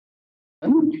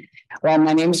Well,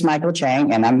 my name is Michael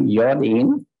Chang, and I'm your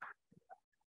dean.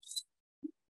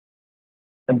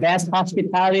 The best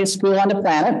hospitality school on the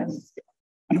planet.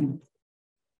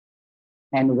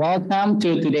 And welcome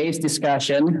to today's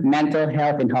discussion, Mental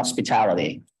Health in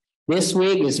Hospitality. This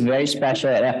week is very special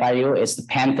at FIU. It's the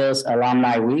Panthers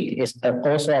Alumni Week. It's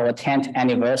also our 10th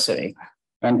anniversary.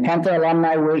 And Panther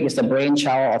Alumni Week is the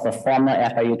brainchild of a former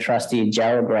FIU trustee,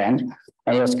 Gerald Grant,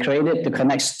 and it was created to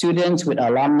connect students with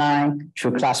alumni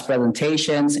through class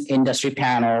presentations, industry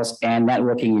panels, and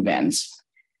networking events.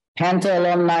 Panther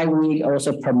Alumni Week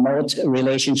also promotes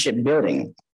relationship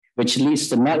building, which leads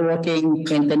to networking,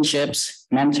 internships,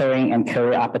 mentoring, and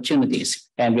career opportunities.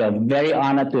 And we are very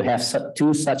honored to have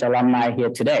two such alumni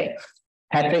here today.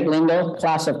 Patrick Lindo,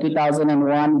 class of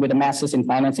 2001 with a master's in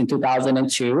finance in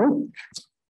 2002.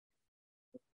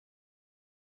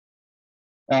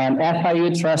 And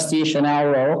FIU trustee Chanel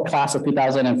Rowe, class of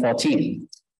 2014.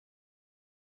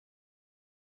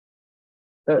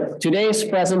 So today's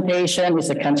presentation is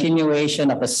a continuation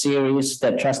of a series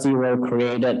that Trustee Rowe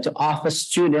created to offer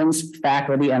students,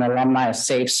 faculty, and alumni a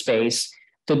safe space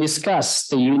to discuss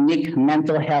the unique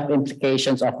mental health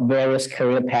implications of various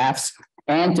career paths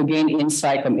and to gain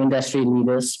insight from industry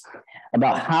leaders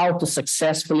about how to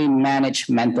successfully manage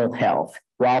mental health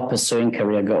while pursuing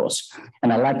career goals.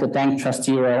 And I'd like to thank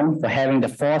Trustee Rowe for having the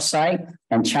foresight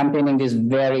and championing this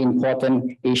very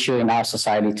important issue in our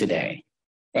society today.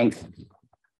 Thank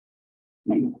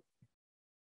you.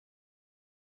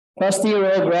 Trustee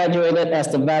Rowe graduated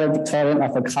as the valedictorian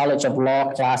of the College of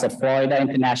Law class at Florida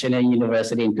International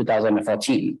University in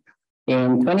 2014.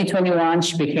 In 2021,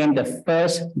 she became the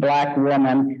first Black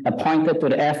woman appointed to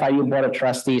the FIU Board of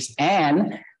Trustees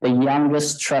and the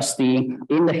youngest trustee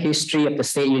in the history of the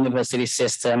state university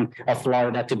system of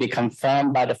Florida to be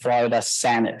confirmed by the Florida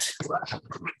Senate.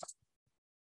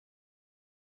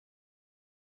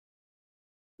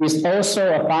 She's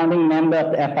also a founding member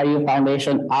of the FIU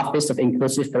Foundation Office of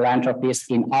Inclusive Philanthropy's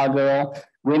inaugural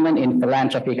Women in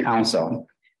Philanthropy Council.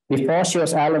 Before she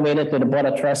was elevated to the Board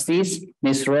of Trustees,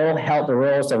 Ms. Rowe held the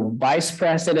roles of Vice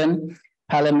President,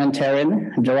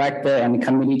 Parliamentarian, Director, and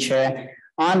Committee Chair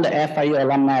on the FIU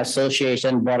Alumni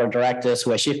Association Board of Directors,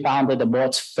 where she founded the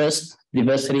board's first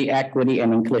Diversity, Equity,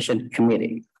 and Inclusion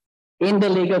Committee. In the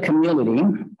legal community,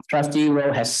 Trustee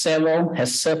Rowe has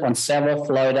served on several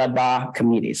Florida bar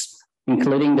committees,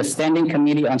 including the Standing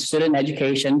Committee on Student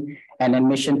Education and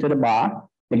Admission to the Bar,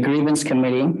 the Grievance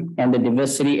Committee, and the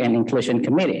Diversity and Inclusion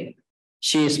Committee.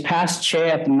 She is past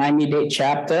chair of the Miami-Dade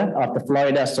chapter of the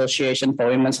Florida Association for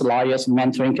Women's Lawyers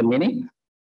Mentoring Committee,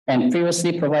 and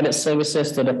previously provided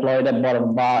services to the Florida Board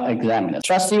of Bar Examiners.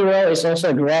 Trustee Rowe is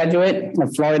also a graduate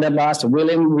of Florida Bar's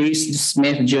William Reese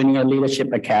Smith Jr.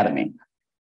 Leadership Academy.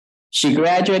 She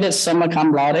graduated summa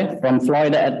cum laude from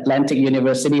Florida Atlantic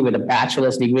University with a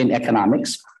bachelor's degree in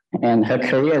economics, and her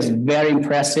career is very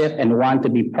impressive and one to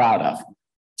be proud of.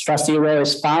 Trustee Rowe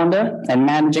is founder and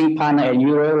managing partner at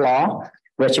Euro Law,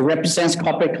 where she represents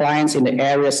corporate clients in the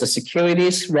areas of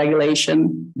securities,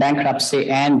 regulation, bankruptcy,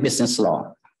 and business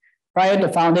law. Prior to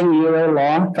founding Euro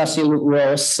Law, Trustee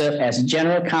Rowe served as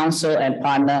general counsel and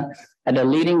partner at a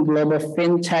leading global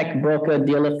fintech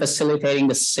broker-dealer facilitating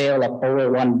the sale of over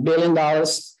 $1 billion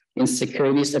in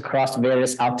securities across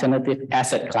various alternative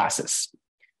asset classes.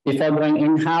 Before going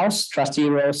in-house, Trustee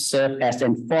Rowe served as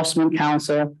enforcement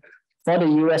counsel for the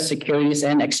U.S. Securities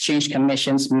and Exchange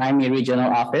Commission's Miami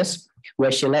Regional Office,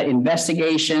 where she led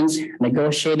investigations,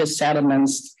 negotiated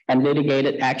settlements, and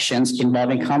litigated actions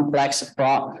involving complex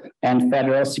fraud and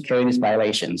federal securities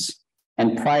violations.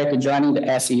 And prior to joining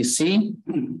the SEC,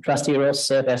 Trustee Rowe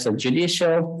served as a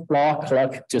judicial law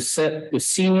clerk to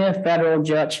Senior Federal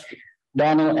Judge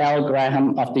Donald L.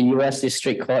 Graham of the U.S.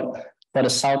 District Court for the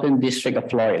Southern District of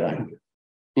Florida.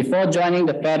 Before joining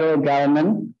the federal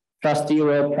government, Trustee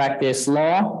Rowe practiced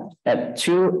law at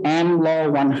two Am Law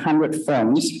 100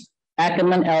 firms,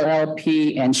 Ackerman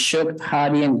LLP and Shook,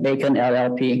 Hardy and Bacon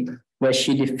LLP, where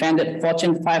she defended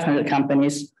Fortune 500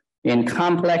 companies in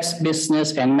complex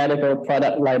business and medical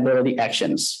product liability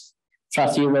actions.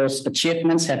 Trustee Rowe's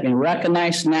achievements have been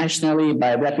recognized nationally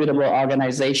by reputable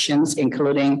organizations,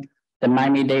 including the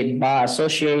Miami-Dade Bar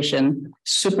Association,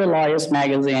 Super Lawyers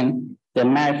Magazine, the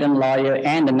American Lawyer,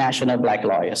 and the National Black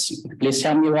Lawyers. Please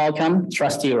help me welcome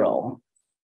Trustee Rowe.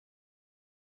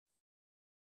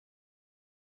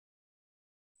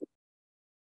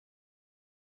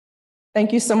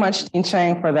 Thank you so much, Dean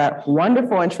Chang, for that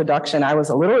wonderful introduction. I was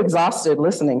a little exhausted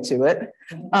listening to it.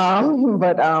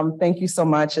 Thank you so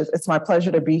much. It's my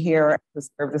pleasure to be here to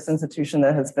serve this institution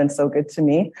that has been so good to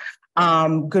me.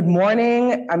 Good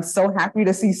morning. I'm so happy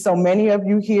to see so many of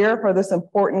you here for this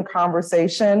important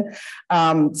conversation.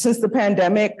 Since the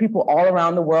pandemic, people all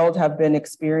around the world have been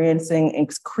experiencing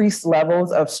increased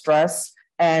levels of stress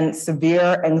and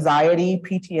severe anxiety,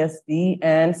 PTSD,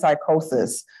 and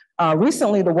psychosis.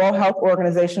 Recently, the World Health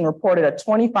Organization reported a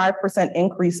 25%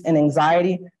 increase in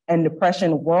anxiety and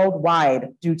depression worldwide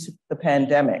due to the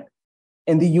pandemic.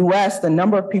 In the US, the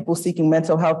number of people seeking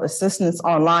mental health assistance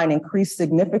online increased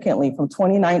significantly from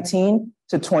 2019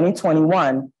 to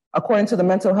 2021. According to the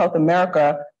Mental Health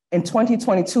America, in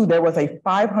 2022, there was a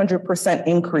 500%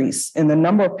 increase in the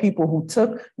number of people who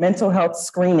took mental health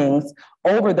screenings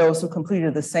over those who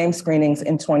completed the same screenings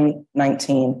in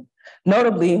 2019.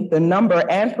 Notably, the number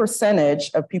and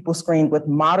percentage of people screened with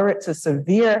moderate to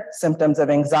severe symptoms of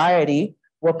anxiety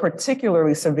were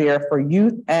particularly severe for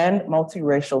youth and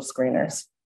multiracial screeners.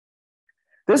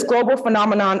 This global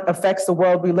phenomenon affects the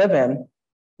world we live in,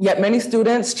 yet many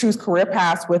students choose career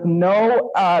paths with no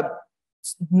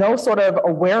sort of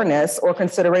awareness or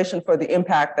consideration for the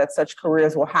impact that such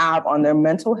careers will have on their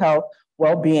mental health,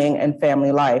 well-being, and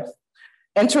family life.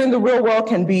 Entering the real world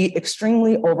can be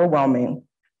extremely overwhelming.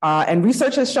 And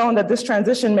research has shown that this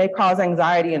transition may cause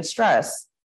anxiety and stress.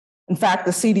 In fact,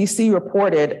 the CDC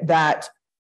reported that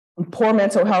poor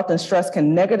mental health and stress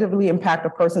can negatively impact a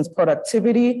person's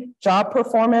productivity, job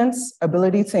performance,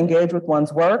 ability to engage with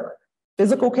one's work,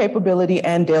 physical capability,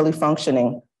 and daily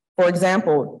functioning. For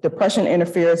example, depression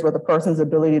interferes with a person's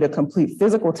ability to complete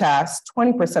physical tasks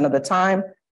 20% of the time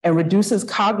and reduces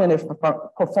cognitive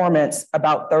performance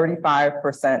about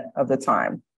 35% of the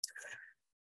time.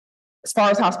 As far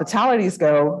as hospitalities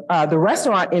go, the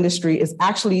restaurant industry is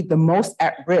actually the most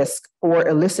at risk for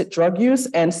illicit drug use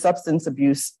and substance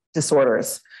abuse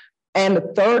disorders, and the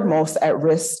third most at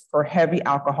risk for heavy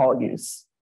alcohol use.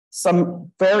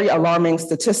 Some very alarming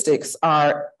statistics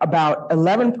are about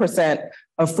 11%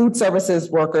 of food services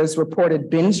workers reported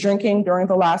binge drinking during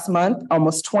the last month.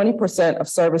 Almost 20% of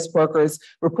service workers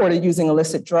reported using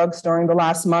illicit drugs during the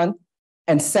last month.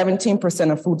 And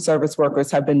 17% of food service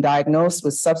workers have been diagnosed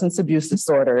with substance abuse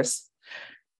disorders.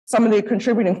 Some of the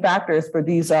contributing factors for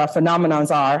these phenomena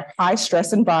are high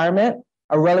stress environment,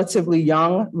 a relatively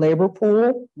young labor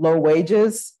pool, low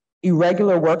wages,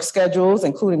 irregular work schedules,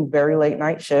 including very late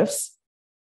night shifts,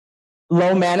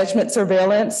 low management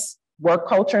surveillance, work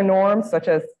culture norms, such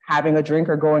as having a drink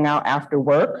or going out after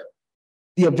work,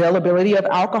 the availability of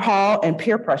alcohol, and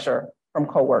peer pressure from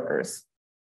coworkers.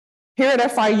 Here at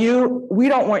FIU, we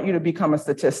don't want you to become a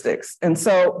statistics. And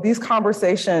so these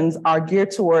conversations are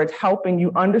geared toward helping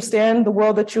you understand the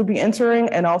world that you'll be entering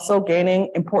and also gaining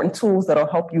important tools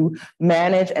that'll help you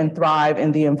manage and thrive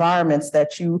in the environments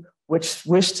that you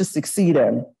wish to succeed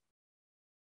in.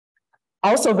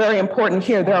 Also very important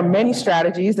here, there are many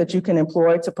strategies that you can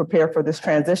employ to prepare for this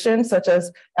transition, such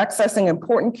as accessing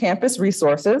important campus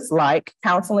resources like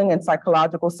counseling and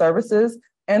psychological services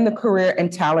and the Career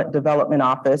and Talent Development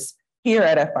Office here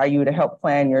at FIU to help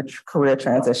plan your career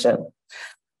transition.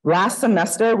 Last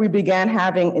semester, we began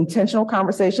having intentional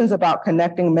conversations about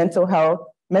connecting mental health,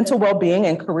 mental well-being,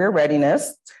 and career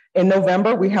readiness. In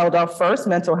November, we held our first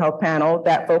mental health panel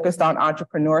that focused on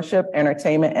entrepreneurship,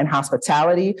 entertainment, and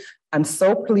hospitality. I'm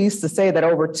so pleased to say that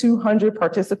over 200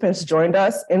 participants joined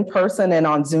us in person and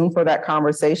on Zoom for that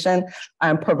conversation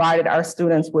and provided our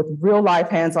students with real-life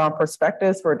hands-on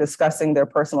perspectives for discussing their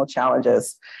personal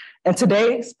challenges. And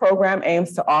today's program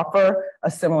aims to offer a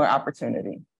similar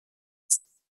opportunity.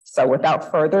 So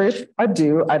without further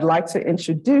ado, I'd like to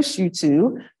introduce you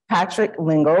to Patrick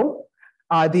Lingle,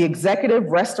 the executive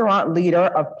restaurant leader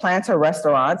of Planta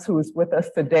Restaurants, who is with us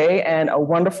today and a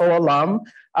wonderful alum.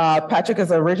 Patrick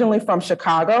is originally from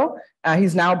Chicago.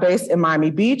 He's now based in Miami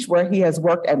Beach, where he has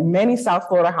worked at many South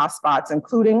Florida hotspots,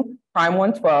 including Prime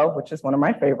 112, which is one of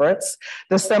my favorites,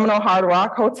 the Seminole Hard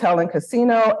Rock Hotel and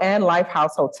Casino, and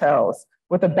Lifehouse Hotels.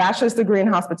 With a bachelor's degree in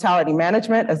hospitality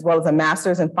management, as well as a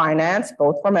master's in finance,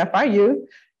 both from FIU,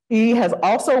 he has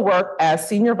also worked as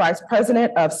senior vice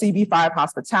president of CB5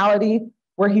 Hospitality,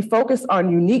 where he focused on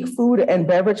unique food and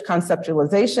beverage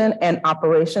conceptualization and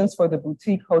operations for the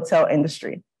boutique hotel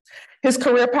industry. His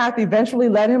career path eventually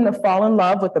led him to fall in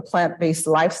love with the plant-based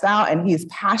lifestyle, and he is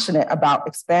passionate about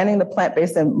expanding the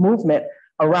plant-based movement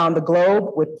around the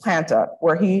globe with Planta,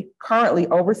 where he currently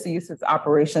oversees his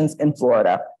operations in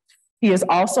Florida. He is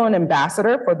also an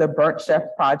ambassador for the Burnt Chef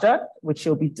Project, which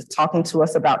he'll be talking to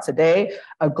us about today,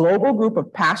 a global group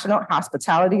of passionate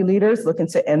hospitality leaders looking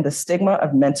to end the stigma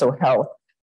of mental health.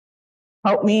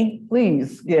 Help me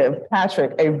please give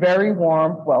Patrick a very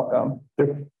warm welcome.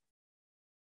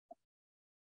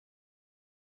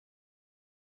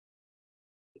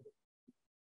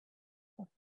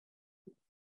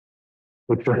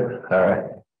 All right.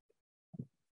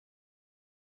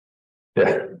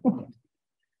 Yeah.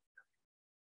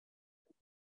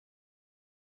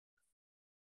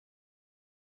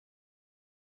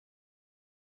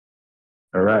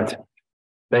 All right.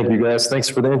 Thank you, guys. Thanks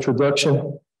for the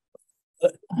introduction.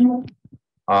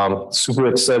 Super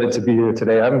excited to be here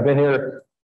today. I've been here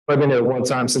one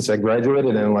time since I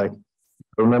graduated, and like,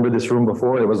 I remember this room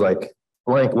before. It was like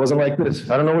blank. It wasn't like this.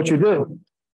 I don't know what you did.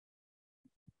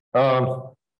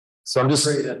 So I'm just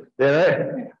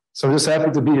So I'm just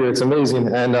happy to be here. It's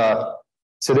amazing. And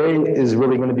today is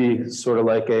really going to be sort of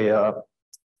like a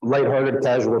lighthearted,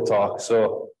 casual talk.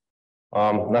 So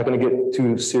I'm not going to get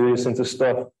too serious into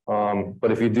stuff.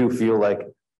 But if you do feel like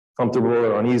comfortable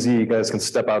or uneasy, you guys can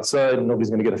step outside. Nobody's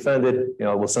going to get offended. You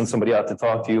know, we'll send somebody out to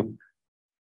talk to you.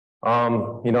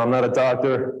 You know, I'm not a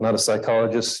doctor, not a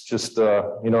psychologist, just,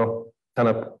 you know, kind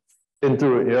of been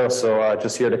through it, you know, so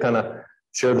just here to kind of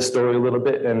share the story a little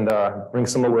bit and bring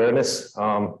some awareness.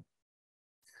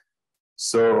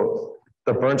 So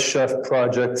the Burnt Chef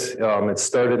Project, it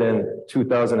started in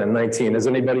 2019. Has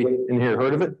anybody in here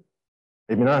heard of it?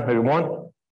 Maybe not, maybe one,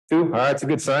 two, all right, it's a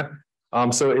good sign.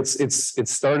 So it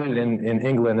started in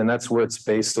England, and that's where it's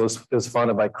based. So it was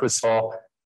founded by Chris Hall.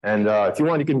 And if you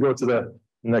want, you can go to the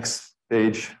next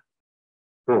page.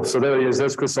 Cool, so there he is,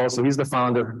 there's Chris Hall. So he's the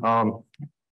founder.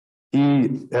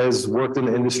 He has worked in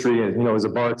the industry, you know, as a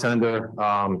bartender.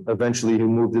 Eventually, he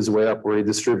moved his way up where he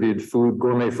distributed food,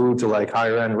 gourmet food to like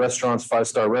higher end restaurants,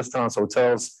 5-star restaurants,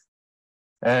 hotels.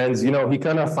 And, you know, he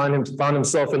kind of found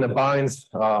himself in the binds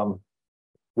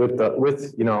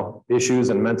with, you know, issues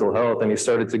and mental health. And he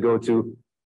started to go to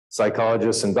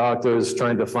psychologists and doctors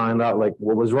trying to find out like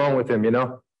what was wrong with him, you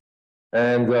know?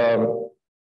 And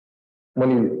when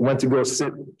he went to go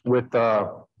sit with,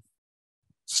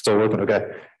 still working,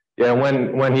 okay. Yeah,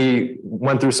 when he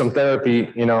went through some therapy,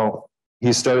 you know,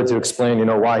 he started to explain, you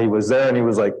know, why he was there. And he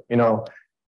was like, you know,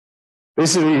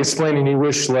 basically explaining he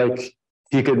wished like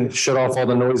he could shut off all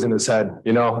the noise in his head,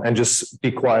 you know, and just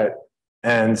be quiet.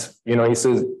 And, you know, he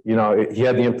says, you know, he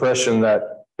had the impression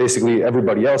that basically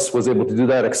everybody else was able to do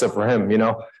that except for him, you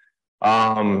know.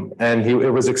 And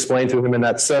it was explained to him in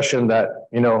that session that,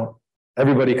 you know,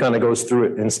 everybody kind of goes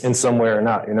through it in some way or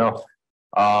not, you know.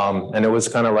 And it was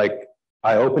kind of like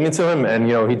eye-opening to him. And,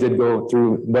 you know, he did go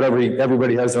through whatever,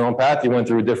 everybody has their own path. He went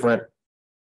through different,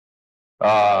 you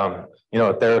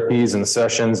know, therapies and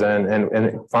sessions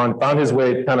and found his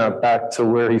way kind of back to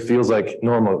where he feels like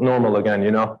normal again,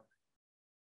 you know.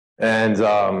 And,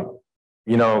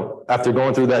 you know, after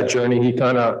going through that journey, he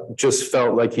kind of just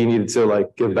felt like he needed to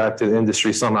like give back to the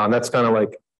industry somehow. And that's kind of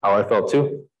like how I felt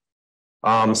too.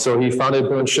 So he founded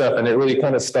Burnt Chef, and it really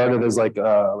kind of started as like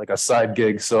a side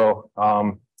gig. So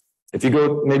if you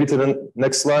go maybe to the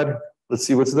next slide, let's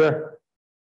see what's there.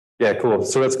 Yeah, cool.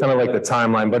 So that's kind of like the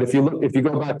timeline. But if you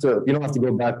go back to, you don't have to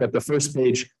go back, but the first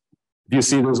page, you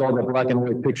see there's all the black and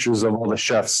white pictures of all the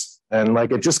chefs. And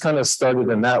like, it just kind of started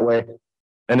in that way.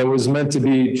 And it was meant to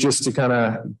be just to kind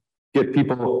of get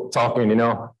people talking, you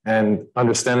know, and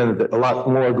understanding that a lot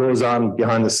more goes on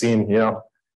behind the scene, you know,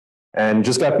 and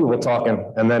just got people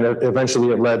talking. And then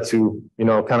eventually it led to, you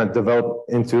know, kind of develop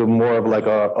into more of like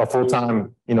a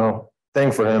full-time, you know,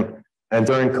 thing for him. And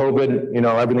during COVID, you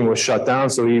know, everything was shut down.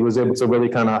 So he was able to really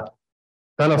kind of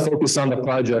focus on the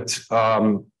project.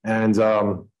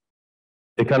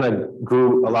 It kind of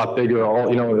grew a lot bigger.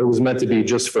 You know, it was meant to be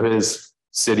just for his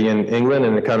city in England,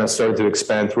 and it kind of started to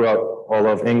expand throughout all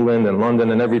of England and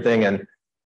London and everything. And,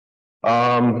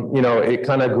 you know, it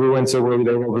kind of grew into where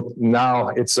they were now.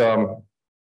 It's,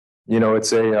 you know,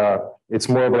 it's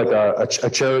more of like a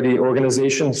charity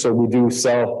organization. So we do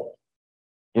sell,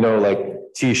 you know, like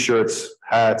T-shirts,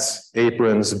 hats,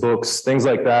 aprons, books, things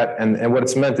like that. And what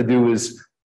it's meant to do is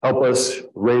help us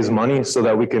raise money so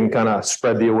that we can kind of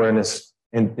spread the awareness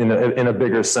in a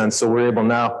bigger sense. So we're able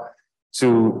now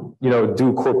to, you know,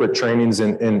 do corporate trainings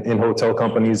in hotel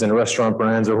companies and restaurant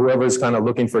brands or whoever's kind of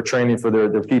looking for training for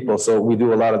their people. So we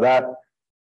do a lot of that.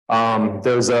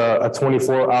 There's a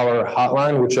 24-hour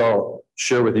hotline, which I'll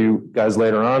share with you guys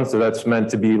later on. So that's meant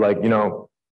to be like, you know,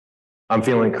 I'm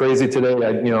feeling crazy today.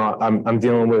 I'm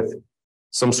dealing with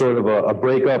some sort of a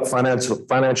breakup,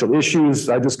 financial issues.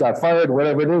 I just got fired,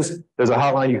 whatever it is. There's a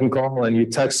hotline you can call and you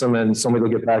text them and somebody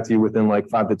will get back to you within like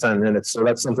 5 to 10 minutes. So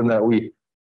that's something that we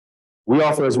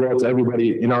offer as well to everybody.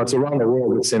 You know, it's around the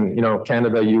world. It's in, you know,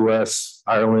 Canada, US,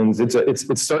 Ireland.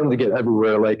 It's starting to get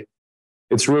everywhere. Like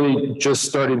it's really just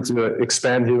starting to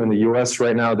expand here in the US.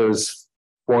 Right now, there's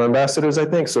 4 ambassadors, I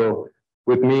think. So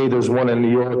with me, there's one in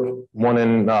New York, one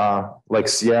in like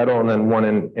Seattle, and then one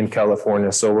in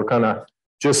California. So we're kind of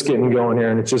just getting going here,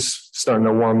 and it's just starting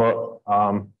to warm up.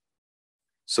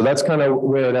 So that's kind of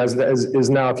where it is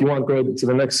now. If you want to go to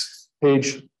the next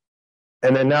page.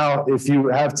 And then now, if you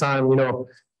have time, you know,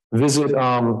 visit,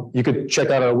 you could check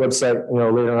out our website, you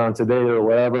know, later on today or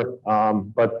whatever.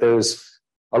 But there's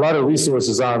a lot of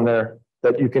resources on there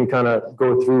that you can kind of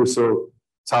go through. So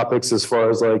topics as far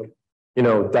as like, you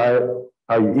know, diet,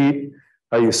 how you eat,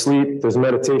 how you sleep. There's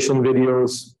meditation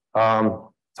videos,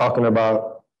 talking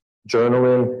about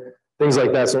journaling, things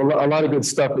like that. So a lot of good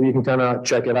stuff that you can kind of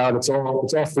check it out. It's all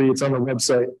free. It's on the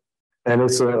website, and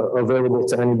it's available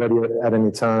to anybody at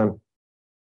any time.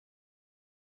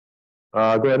 Go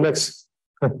ahead, next.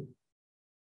 All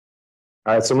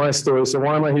right, so my story. So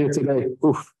why am I here today?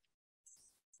 Oof.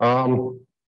 On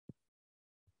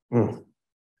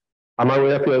my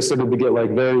way up here, I started to get like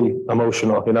very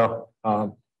emotional, you know.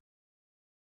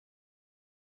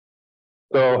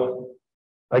 So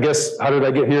I guess, how did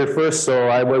I get here first? So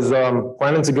I was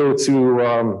planning to go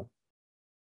to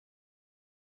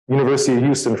University of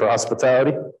Houston for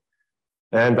hospitality.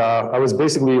 And I was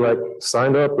basically like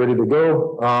signed up, ready to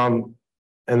go.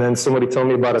 And then somebody told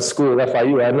me about a school,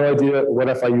 FIU. I had no idea what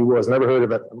FIU was, never heard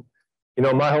of it. You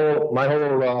know, my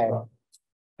whole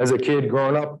as a kid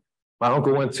growing up, my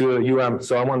uncle went to UM,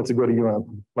 so I wanted to go to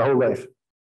UM my whole life.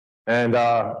 And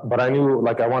but I knew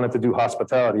like I wanted to do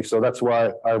hospitality, so that's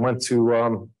why I went to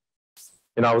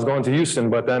you know, I was going to Houston,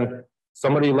 but then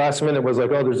somebody last minute was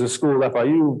like, oh, there's a school,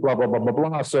 FIU, blah, blah, blah, blah,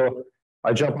 blah. So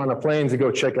I jump on a plane to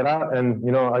go check it out, and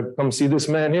you know, I come see this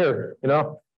man here, you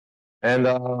know. And,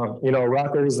 you know,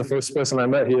 Rocco was the first person I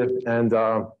met here. And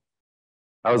I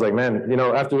was like, man, you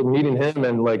know, after meeting him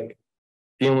and like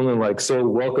feeling like so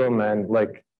welcome, and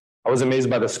like, I was amazed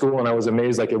by the school, and I was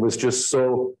amazed, like, it was just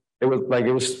so, it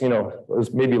was, you know, it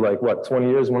was maybe like what, 20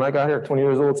 years when I got here, 20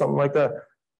 years old, something like that.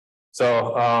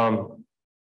 So,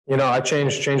 you know, I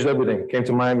changed everything, came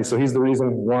to Miami. So he's the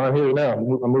reason why I'm here now. I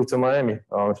moved to Miami.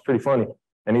 It's pretty funny.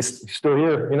 And he's still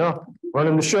here, you know,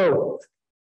 running the show.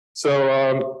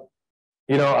 So,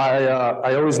 you know,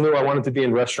 I always knew I wanted to be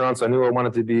in restaurants. I knew I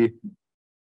wanted to be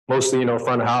mostly, you know,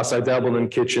 front of house. I dabbled in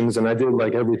kitchens, and I did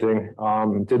like everything.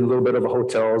 Did a little bit of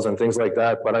hotels and things like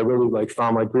that, but I really like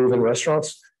found my groove in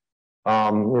restaurants.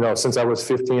 You know, since I was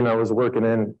 15, I was working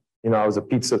in, you know, I was a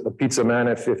pizza man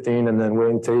at 15, and then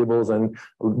waiting tables, and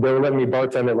they were letting me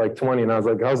bartend at like 20. And I was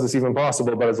like, how's this even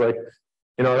possible? But it's like,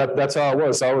 you know, that's how it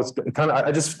was. So I was kind of,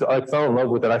 I just like fell in love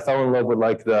with it. I fell in love with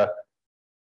like the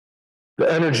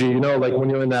energy, you know, like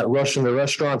when you're in that rush in the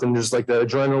restaurant and just like the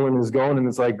adrenaline is going, and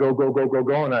it's like go, go, go, go,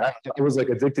 go. And I was like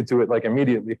addicted to it like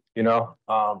immediately, you know.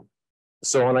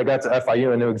 So when I got to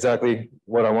FIU, I knew exactly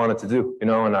what I wanted to do, you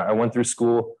know, and I went through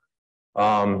school.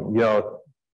 You know,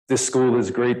 this school is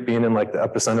great, being in like the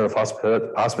epicenter of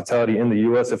hospitality in the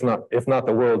US, if not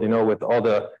the world, you know, with all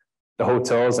the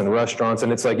hotels and restaurants.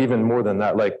 And it's like even more than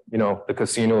that, like, you know, the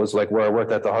casinos, like where I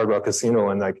worked at the Hard Rock Casino,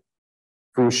 and like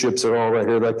cruise ships are all right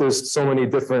here. Like there's so many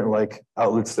different like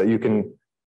outlets that you can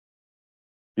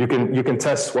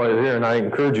test while you're here. And I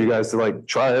encourage you guys to like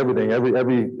try everything,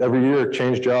 every year,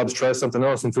 change jobs, try something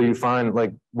else until you find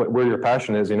like where your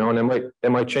passion is, you know. And it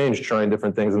might change trying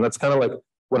different things. And that's kind of like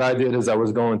what I did as I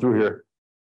was going through here.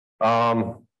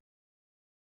 And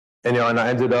you know, and I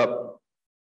ended up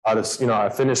you know, I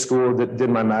finished school, did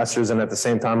my master's, and at the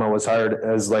same time I was hired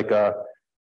as like a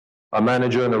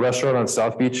manager in a restaurant on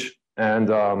South Beach. And,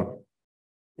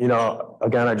 you know,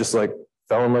 again, I just like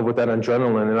fell in love with that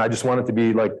adrenaline, and I just wanted to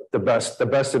be like the best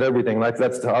at everything. Like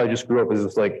that's how I just grew up, is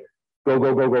just like, go,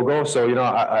 go, go, go, go. So, you know,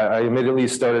 I immediately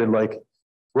started like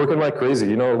working like crazy,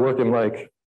 you know, working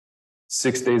like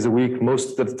 6 days a week,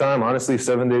 most of the time, honestly,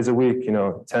 7 days a week, you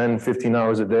know, 10, 15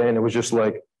 hours a day. And it was just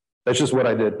like, that's just what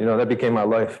I did. You know, that became my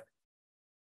life.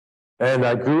 And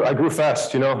I grew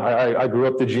fast, you know. I grew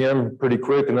up to GM pretty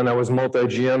quick, and then I was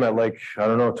multi-GM at like, I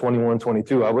don't know, 21,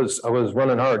 22. I was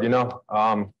running hard, you know,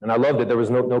 and I loved it. There was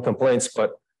no complaints,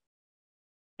 but,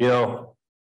 you know,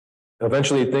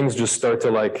 eventually things just start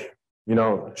to like, you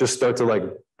know,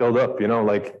 build up, you know,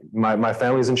 like my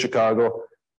family's in Chicago.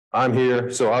 I'm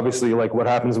here. So obviously, like what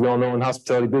happens, we all know in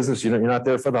hospitality business, you know, you're not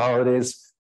there for the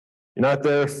holidays. You're not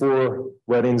there for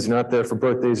weddings. You're not there for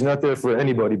birthdays. You're not there for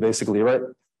anybody, basically, right?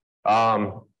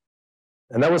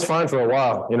 And that was fine for a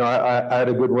while. You know, I had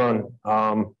a good run.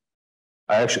 I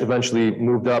actually eventually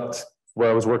moved up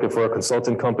where I was working for a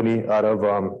consulting company out of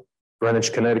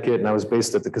Greenwich, Connecticut, and I was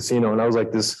based at the casino. And I was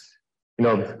like this, you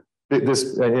know,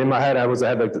 this in my head, I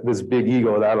had like this big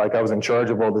ego that like I was in charge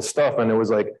of all this stuff. And it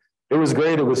was like, it was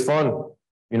great. It was fun.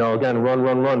 You know, again,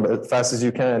 run, but as fast as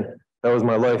you can. That was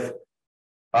my life.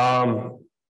 And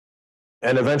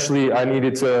eventually I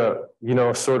needed to, you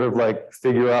know, sort of like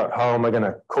figure out how am I going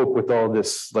to cope with all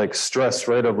this like stress,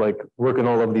 right? Of like working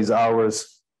all of these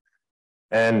hours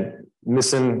and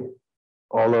missing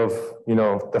all of, you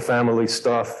know, the family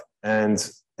stuff and,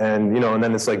 you know, and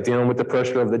then it's like dealing with the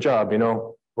pressure of the job, you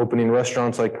know, opening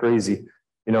restaurants like crazy,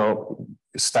 you know,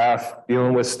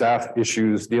 dealing with staff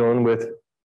issues, dealing with,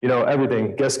 you know,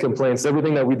 everything, guest complaints,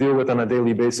 everything that we deal with on a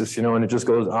daily basis, you know, and it just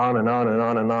goes on and on and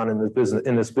on and on in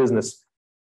this business.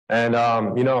 And,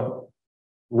 you know,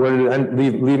 where did it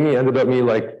leave me? Ended up me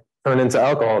like turning into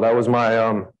alcohol. That was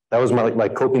my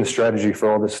like coping strategy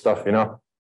for all this stuff, you know?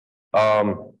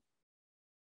 And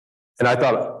I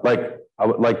thought like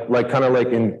kind of like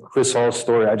in Chris Hall's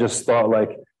story, I just thought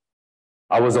like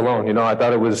I was alone, you know? I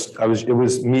thought it was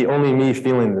only me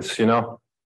feeling this, you know?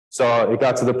 So it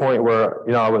got to the point where,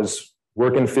 you know, I was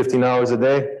working 15 hours a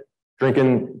day,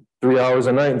 drinking 3 hours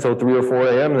a night until 3 or 4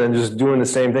 a.m. and then just doing the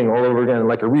same thing all over again,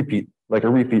 like a repeat.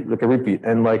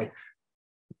 And like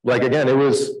again, it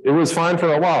was fine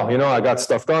for a while. You know, I got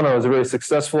stuff done. I was very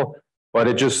successful, but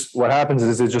what happens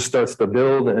is it just starts to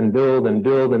build and build and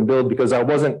build and build because I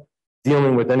wasn't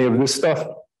dealing with any of this stuff.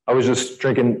 I was just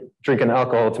drinking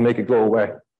alcohol to make it go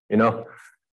away, you know?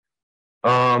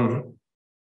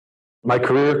 My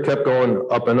career kept going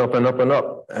up and up and up and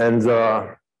up. And,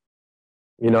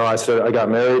 you know, I got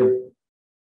married.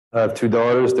 I have 2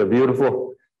 daughters. They're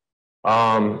beautiful.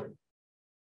 I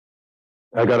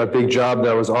got a big job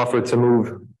that was offered to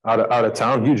move out of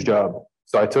town, huge job.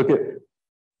 So I took it.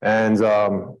 And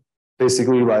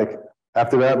basically, like,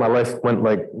 after that, my life went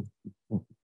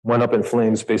up in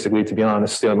flames, basically, to be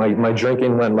honest. My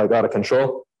drinking went like out of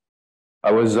control.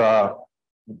 I was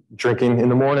drinking in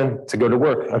the morning to go to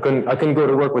work. I couldn't go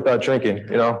to work without drinking,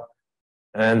 you know?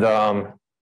 And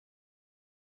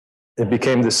it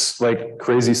became this like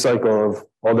crazy cycle of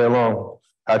all day long,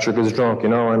 Patrick is drunk, you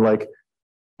know? And like,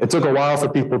 it took a while for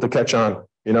people to catch on,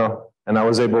 you know? And I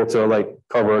was able to like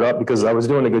cover it up because I was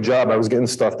doing a good job. I was getting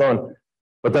stuff done.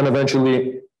 But then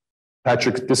eventually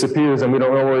Patrick disappears and we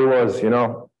don't know where he was, you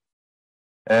know?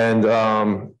 And,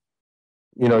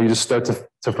 you know, you just start to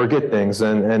forget things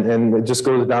and it just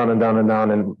goes down and down and down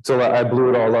until I blew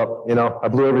it all up, you know? I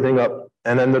blew everything up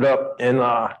and ended up in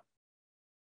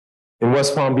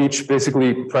West Palm Beach,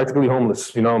 basically practically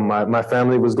homeless. You know, my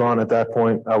family was gone at that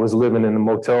point. I was living in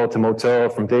motel to motel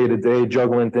from day to day,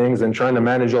 juggling things and trying to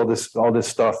manage all this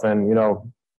stuff. And, you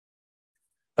know,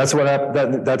 that's what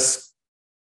happened. That's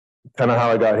kind of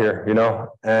how I got here, you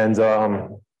know? And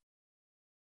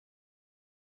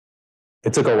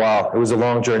it took a while. It was a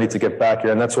long journey to get back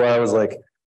here. And that's why I was like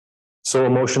so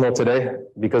emotional today,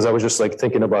 because I was just like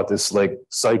thinking about this like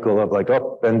cycle of like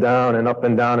up and down and up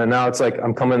and down. And now it's like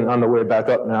I'm coming on the way back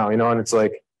up now, you know, and it's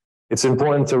like it's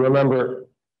important to remember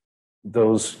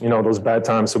those, you know, those bad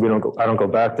times so I don't go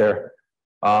back there.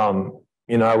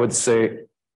 You know, I would say,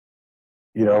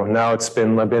 you know, now I've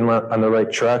been on the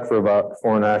right track for about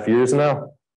 4.5 years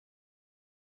now.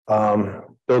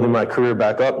 Building my career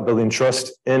back up, building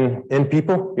trust in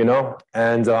people, you know,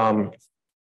 and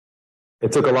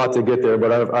it took a lot to get there,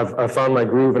 but I've found my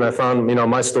groove, and I found, you know,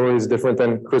 my story is different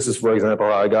than Chris's, for example,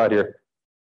 how I got here.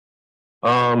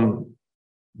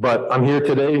 But I'm here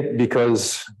today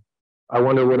because I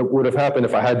wonder what would have happened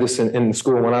if I had this in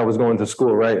school when I was going to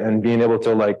school, right? And being able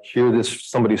to like hear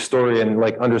somebody's story and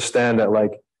like understand that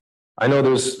like, I know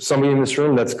there's somebody in this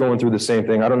room that's going through the same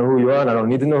thing. I don't know who you are and I don't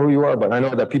need to know who you are, but I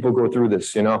know that people go through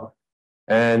this, you know?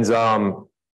 And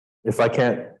if I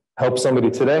can't help somebody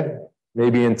today,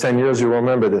 maybe in 10 years, you'll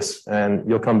remember this and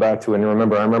you'll come back to it and you'll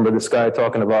remember. I remember this guy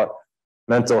talking about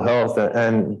mental health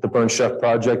and the Burn Chef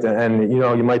Project. And, you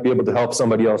know, you might be able to help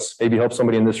somebody else, maybe help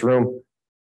somebody in this room,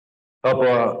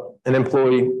 help an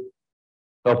employee,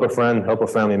 help a friend, help a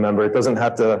family member. It doesn't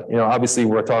have to, you know, obviously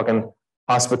we're talking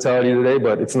hospitality today,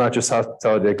 but it's not just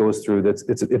hospitality that goes through.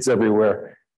 It's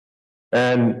everywhere.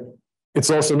 And it's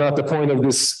also not the point of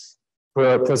this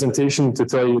presentation to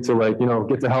tell you to like, you know,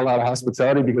 get the hell out of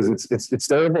hospitality because it's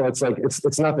terrible. It's like,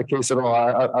 it's not the case at all.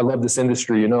 I love this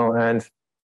industry, you know, and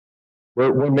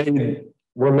we're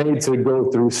made to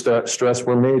go through stress.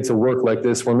 We're made to work like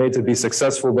this. We're made to be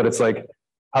successful, but it's like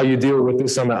how you deal with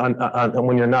this on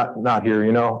when you're not here,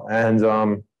 you know,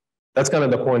 and that's kind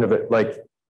of the point of it. Like,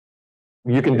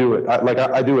 you can do it.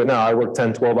 I do it now. I work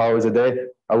 10, 12 hours a day.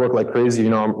 I work like crazy. You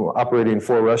know, I'm operating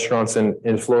 4 restaurants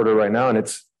in Florida right now. And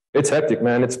it's hectic,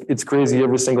 man. It's crazy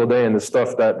every single day. And the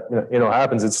stuff that, you know,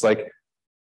 happens, it's like,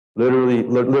 literally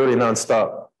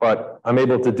nonstop. But I'm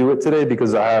able to do it today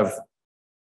because I have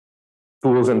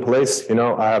tools in place. You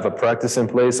know, I have a practice in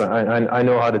place. I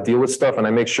know how to deal with stuff, and I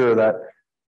make sure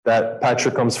that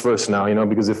Patrick comes first now. You know,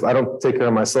 because if I don't take care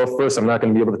of myself first, I'm not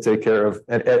going to be able to take care of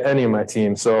any of my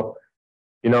team. So,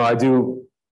 you know, I do,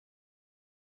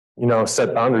 you know,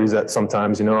 set boundaries at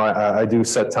sometimes. You know, I do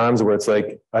set times where it's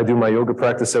like I do my yoga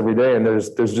practice every day, and there's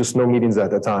just no meetings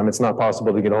at that time. It's not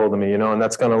possible to get a hold of me. You know, and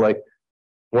that's kind of like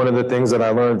one of the things that I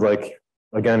learned. Like,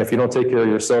 again, if you don't take care of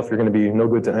yourself, you're going to be no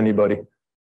good to anybody.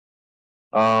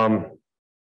 So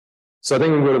I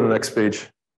think we can go to the next page.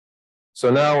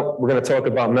 So now we're going to talk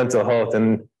about mental health.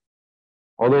 And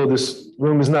although this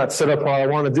room is not set up how I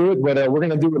want to do it, but we're going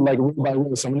to do it like room by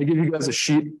room. So I'm going to give you guys a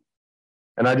sheet,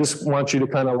 and I just want you to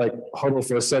kind of like huddle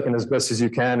for a second as best as you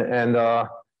can. And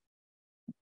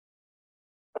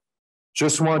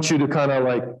just want you to kind of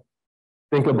like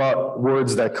think about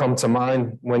words that come to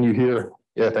mind when you hear.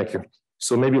 Yeah, thank you.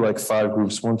 So maybe like 5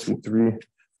 groups, 1, 2, 3,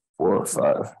 4,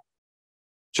 5.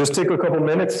 Just take a couple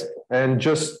minutes and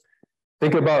just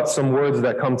think about some words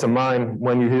that come to mind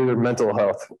when you hear mental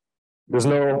health. There's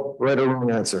no right or wrong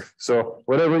answer. So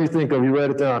whatever you think of, you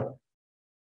write it down.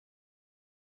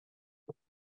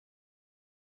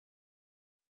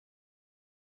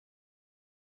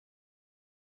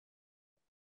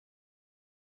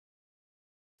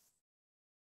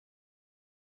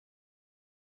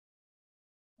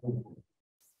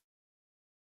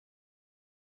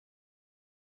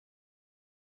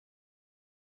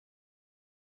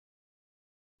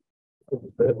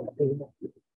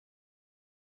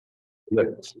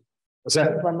 What's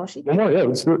that? One more sheet. One more, yeah,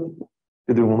 let's do it.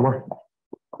 You do one more.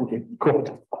 Okay,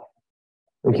 cool.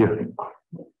 Thank you.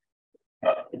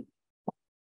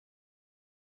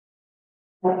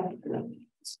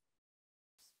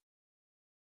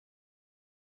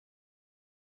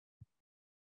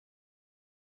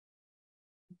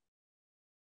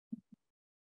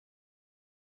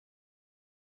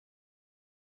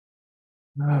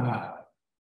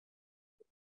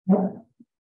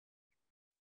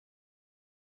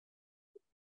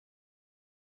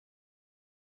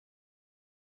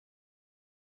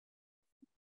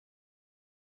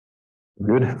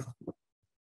 Good.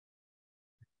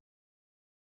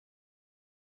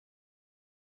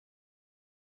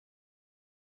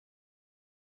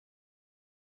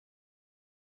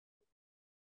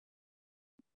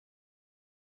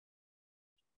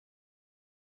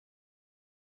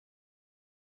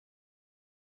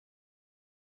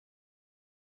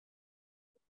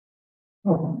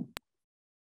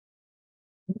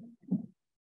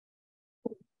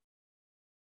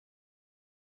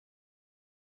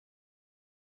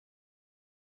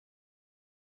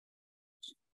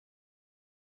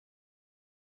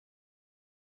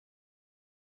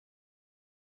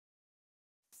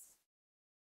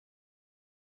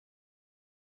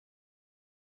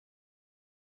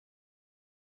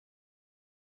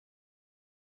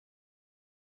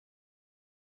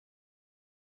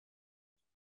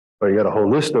 Oh, you got a whole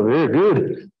list over here.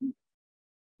 Good.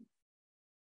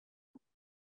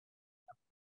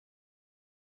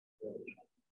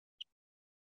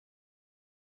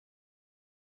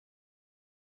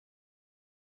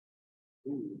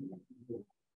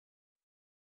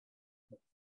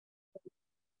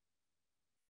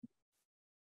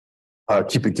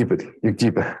 Keep it. You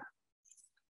keep it.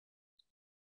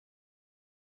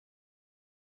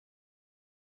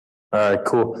 All right,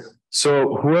 cool.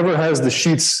 So whoever has the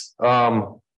sheets,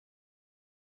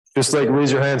 just like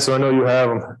raise your hand so I know you have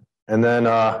them. And then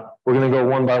we're going to go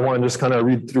one by one, just kind of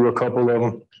read through a couple of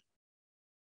them.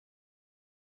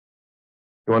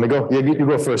 You want to go? Yeah, you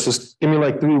go first. Just give me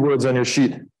like 3 words on your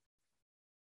sheet.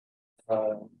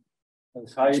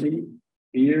 Anxiety,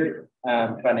 fear,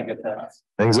 and panic attacks.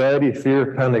 Anxiety,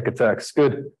 fear, panic attacks.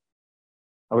 Good.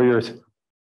 How are yours?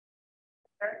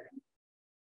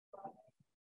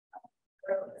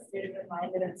 State of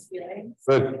mind and its feelings.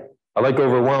 Good. I like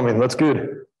overwhelming. That's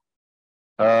good.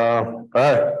 All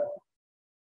right.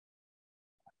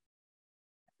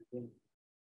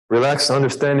 Relaxed,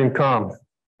 understanding, calm.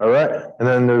 All right. And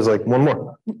then there's like one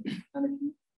more.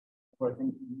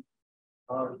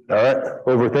 All right.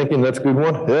 Overthinking. That's a good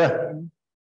one. Yeah.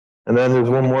 And then there's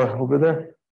one more over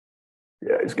there.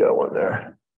 Yeah, he's got one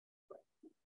there.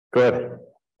 Go ahead.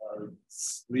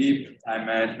 Sleep, time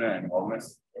management, and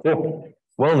wellness. Cool.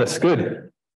 Wellness.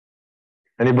 Good.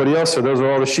 Anybody else? Or those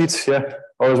are all the sheets? Yeah.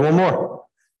 Oh, there's one more.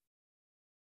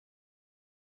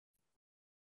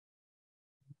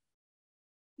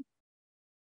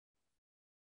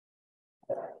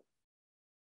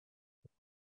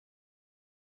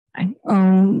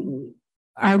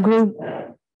 Our group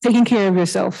Taking care of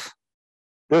yourself.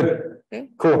 Good. Okay.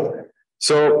 Cool.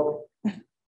 So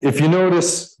if you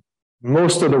notice,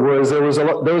 most of the words, there was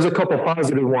a couple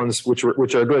positive ones which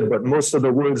are good, but most of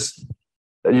the words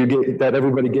that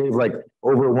everybody gave, like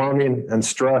overwhelming and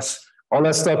stress, all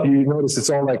that stuff, you notice it's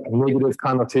all like negative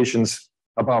connotations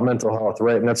about mental health,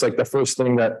 right? And that's like the first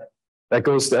thing that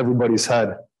goes to everybody's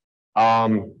head.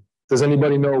 Does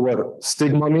anybody know what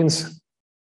stigma means?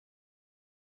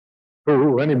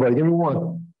 Ooh, anybody? Give me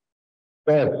one.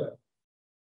 Go ahead.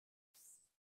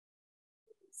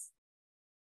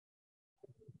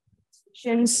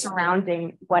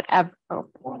 Surrounding whatever. Go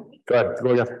ahead.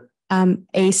 Go again.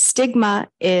 A stigma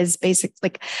is basically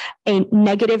like a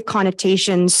negative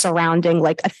connotation surrounding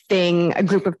like a thing, a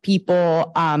group of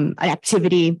people, an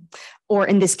activity, or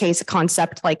in this case, a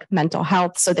concept like mental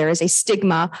health. So there is a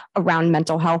stigma around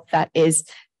mental health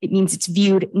it means it's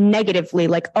viewed negatively,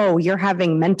 like, oh, you're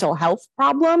having mental health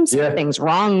problems, Yeah. Something's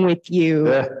wrong with you,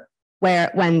 Yeah.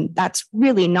 when that's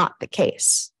really not the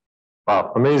case.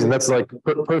 Wow, amazing. That's like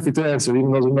perfect answer,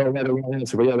 even though there's no right or wrong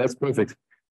answer. But yeah, that's perfect.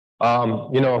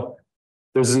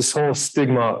 There's this whole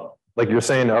stigma, like you're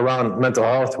saying, around mental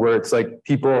health, where it's like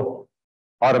people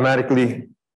automatically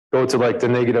go to like the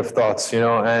negative thoughts,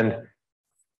 and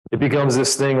it becomes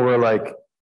this thing where like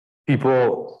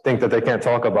people think that they can't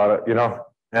talk about it,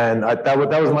 And that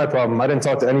was my problem. I didn't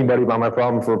talk to anybody about my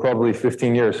problem for probably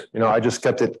 15 years. I just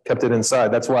kept it inside.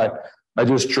 That's why I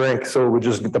just drank, so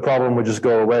the problem would just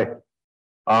go away.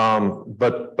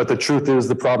 But the truth is,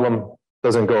 the problem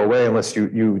doesn't go away unless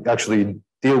you actually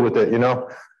deal with it,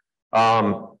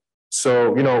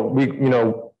 So,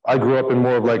 I grew up in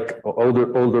more of like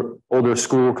older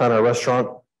school kind of restaurant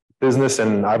business,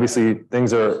 and obviously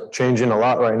things are changing a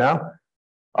lot right now.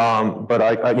 But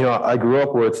I grew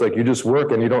up where it's like you just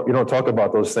work and you don't talk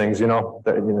about those things,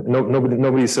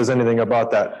 nobody says anything about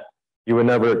that. You would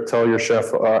never tell your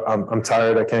chef, I'm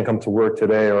tired, I can't come to work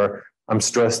today, or I'm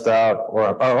stressed out, or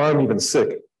I'm even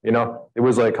sick. It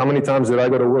was like, how many times did I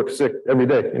go to work sick every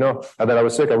day? Now that I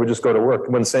was sick, I would just go to work. I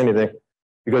wouldn't say anything,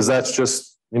 because that's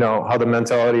just, how the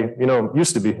mentality,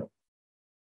 used to be.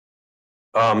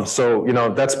 So,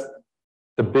 that's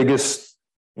the biggest,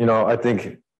 I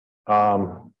think,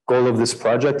 goal of this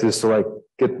project is to like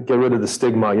get rid of the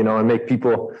stigma, and make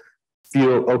people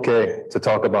feel okay to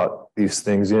talk about these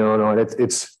things, and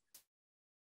it's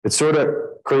sort of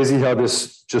crazy how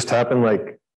this just happened,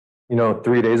 like,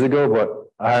 3 days ago, but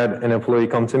I had an employee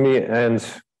come to me and,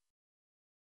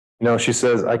 she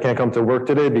says, I can't come to work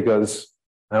today because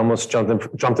I almost jumped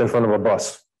in front of a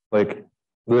bus, like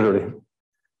literally.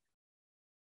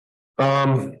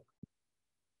 And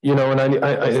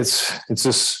it's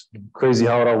just crazy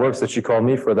how it all works that she called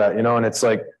me for that, and it's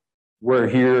like, we're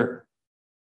here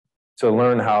to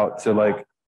learn how to like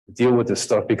deal with this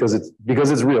stuff because it's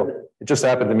real. It just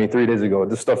happened to me 3 days ago.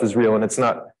 This stuff is real, and it's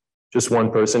not just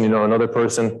one person, another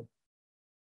person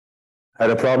had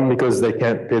a problem because they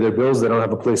can't pay their bills. They don't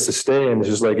have a place to stay. And it's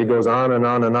just like, it goes on and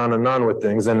on and on and on with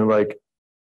things. And like,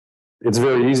 it's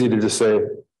very easy to just say,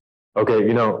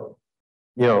 okay,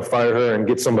 fire her and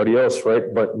get somebody else. Right.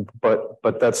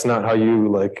 But that's not how you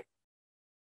like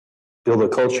build a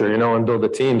culture, and build a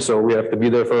team. So we have to be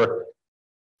there for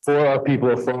our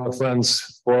people, for our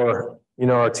friends, for,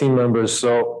 our team members.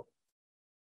 So,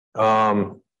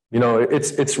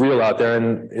 it's real out there.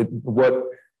 And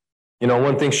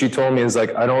one thing she told me is like,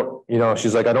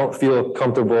 she's like, I don't feel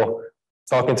comfortable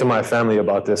talking to my family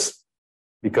about this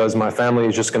because my family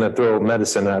is just going to throw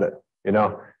medicine at it,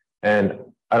 and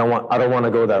I don't want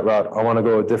to go that route. I want to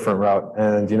go a different route.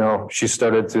 And, she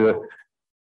started to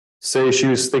say she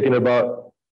was thinking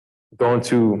about going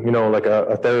to, like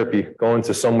a therapy, going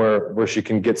to somewhere where she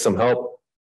can get some help.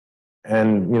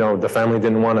 And, the family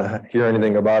didn't want to hear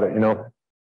anything about it,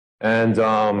 And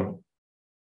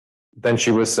then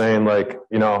she was saying like,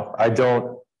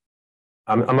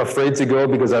 I'm afraid to go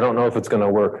because I don't know if it's going to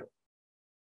work.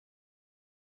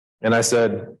 And I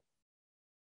said,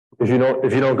 if you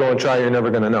don't go and try, you're never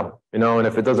going to know, and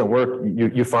if it doesn't work,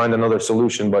 you find another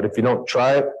solution. But if you don't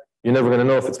try it, you're never going to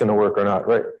know if it's going to work or not.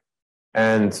 Right.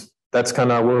 And that's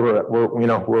kind of where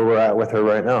we're at with her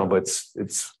right now, but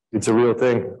it's a real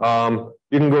thing.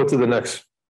 You can go to the next.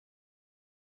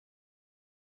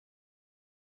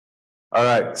 All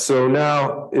right. So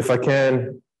now, if I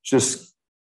can, just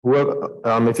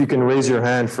if you can raise your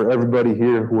hand for everybody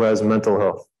here who has mental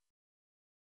health.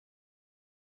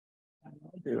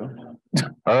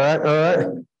 All right.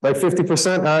 Like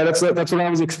 50%. All right. That's what I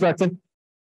was expecting.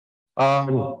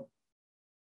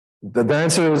 The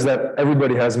answer is that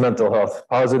everybody has mental health,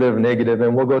 positive, negative,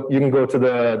 and you can go to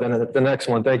the next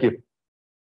one. Thank you.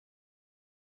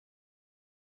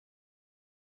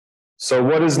 So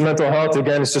what is mental health?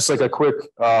 Again, it's just like a quick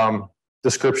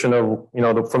description of,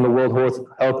 from the World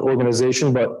Health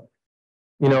Organization, but,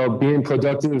 being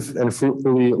productive and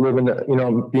fruitfully living,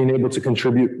 being able to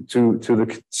contribute to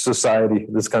the society.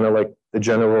 That's kind of like the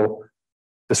general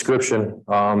description,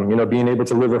 being able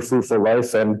to live a fruitful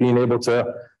life and being able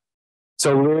to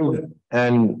live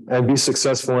and be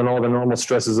successful in all the normal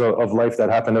stresses of life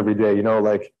that happen every day.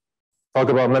 Like talk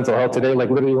about mental health today. Like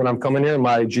literally when I'm coming here,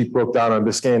 my Jeep broke down on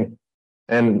Biscayne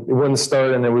and it wouldn't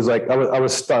start. And it was like, I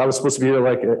was supposed to be here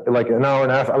like an hour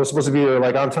and a half. I was supposed to be here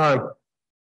like on time.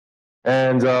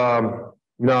 And,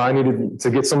 I needed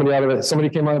to get somebody out of it. Somebody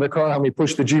came out of the car, helped me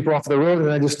push the Jeep off the road,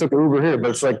 and I just took an Uber here.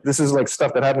 But it's like, this is like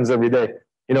stuff that happens every day.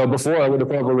 Before I would have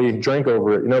probably drank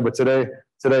over it, but today,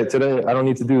 I don't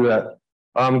need to do that.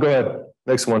 Go ahead.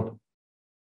 Next one. All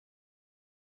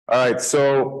right.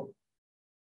 So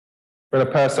I'm going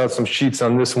to pass out some sheets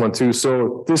on this one too.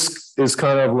 So this is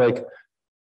kind of like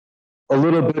a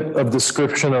little bit of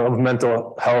description of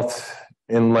mental health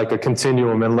in like a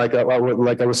continuum. And like I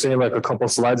was saying, like a couple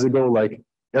slides ago, like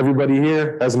everybody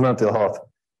here has mental health.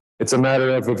 It's a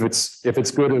matter of if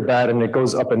it's good or bad, and it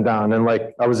goes up and down. And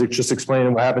like I was just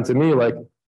explaining what happened to me, like,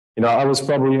 I was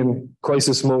probably in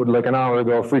crisis mode like an hour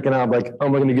ago, freaking out, like, how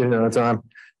am I going to get here on time?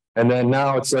 And then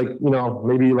now it's like,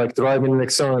 maybe like thriving and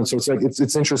excelling. So it's like,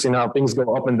 it's interesting how things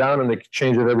go up and down and they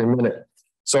change it every minute.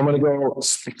 So I'm going to go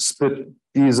split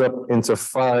these up into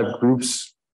 5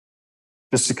 groups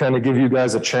just to kind of give you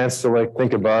guys a chance to like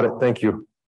think about it. Thank you.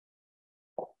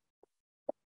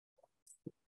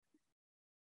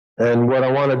 And what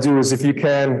I want to do is if you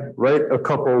can write a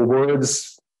couple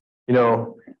words,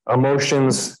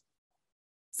 emotions,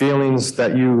 feelings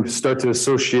that you start to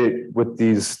associate with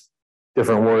these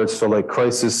different words. So like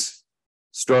crisis,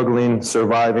 struggling,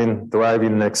 surviving,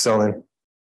 thriving, and excelling.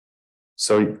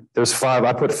 So there's 5.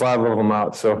 I put 5 of them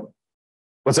out. So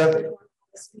what's that?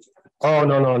 Oh,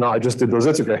 no. I just did those.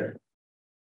 It's okay.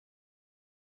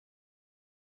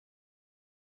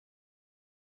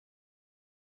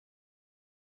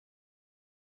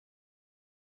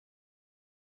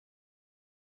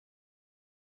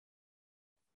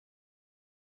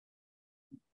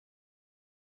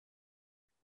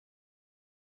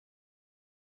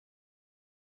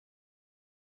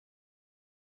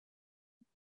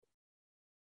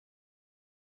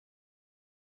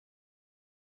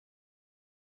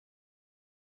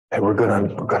 Hey, we're good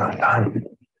on time.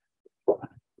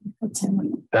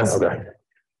 10, okay.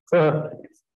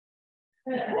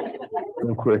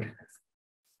 Real quick.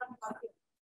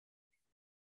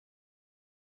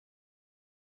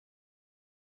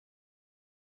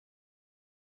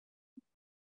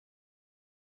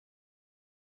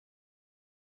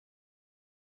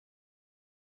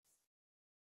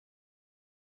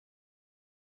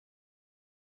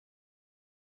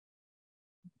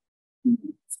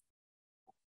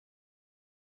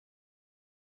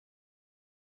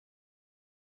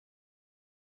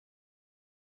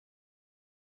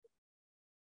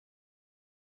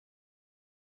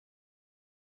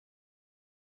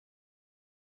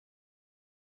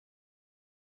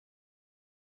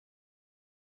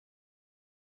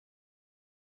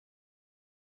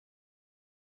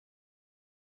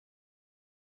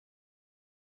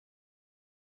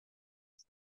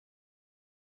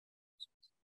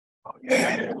 Oh,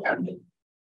 yeah.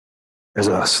 There's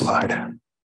a slide.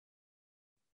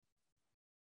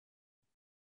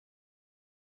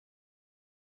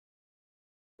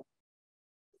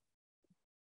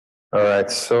 All right.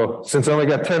 So since I only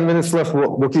got 10 minutes left,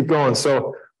 we'll keep going.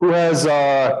 So who has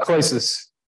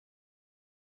crisis?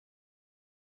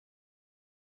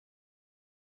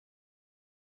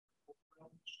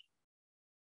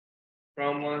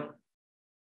 Trauma.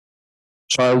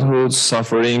 Childhood,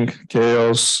 suffering,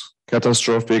 chaos,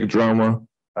 catastrophic drama.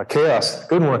 Chaos.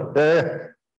 Good one. Yeah.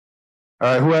 All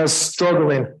right. Who has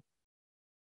struggling?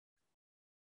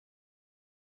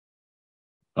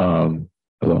 Hello.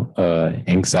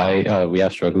 Anxiety. We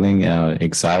have struggling,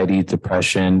 anxiety,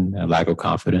 depression, lack of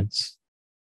confidence.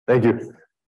 Thank you.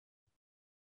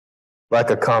 Lack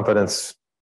of confidence.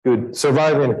 Good.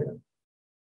 Surviving.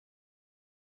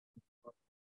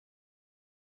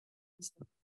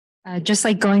 Just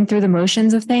like going through the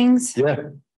motions of things. Yeah.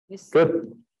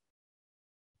 Good.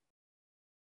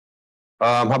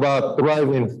 How about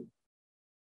thriving?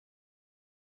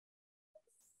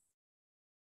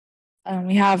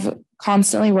 We have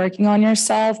constantly working on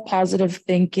yourself, positive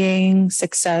thinking,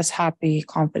 success, happy,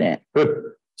 confident.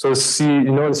 Good. So see,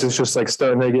 you notice it's just like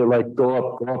starting to get like go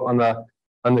up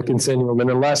on the continuum. And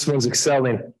the last one's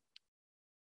excelling.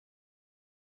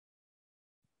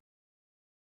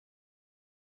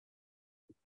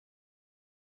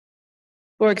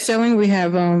 For excelling, we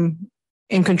have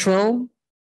in control,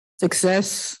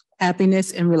 success,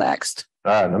 happiness, and relaxed.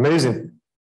 All right, amazing.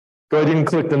 Go ahead and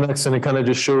click the next, and it kind of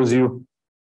just shows you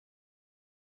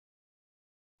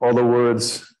all the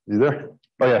words. You there?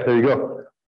 Oh yeah, there you go.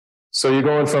 So you're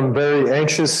going from very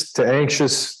anxious to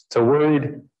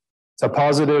worried to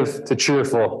positive to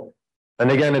cheerful.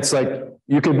 And again, it's like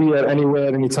you could be at anywhere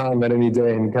at any time at any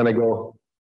day and kind of go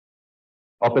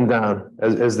up and down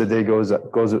as the day goes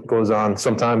on.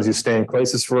 Sometimes you stay in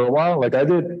crisis for a while, like I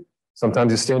did.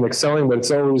 Sometimes you stay in excelling, but it's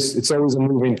always a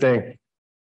moving thing.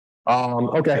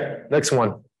 Okay, next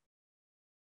one.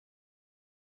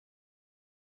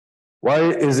 Why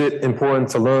is it important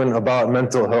to learn about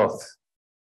mental health?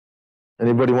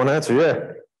 Anybody want to answer?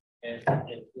 Yeah. It's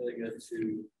really good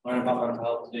to learn about mental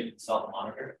health so you can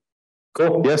self-monitor.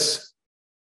 Cool. Yes.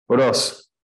 What else?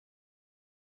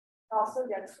 Also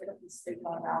gets rid of the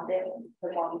stigma around it,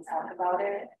 the more we talk about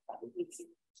it,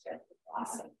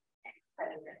 awesome.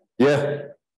 Yeah,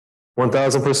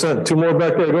 1000%. Two more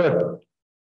back there. Go ahead.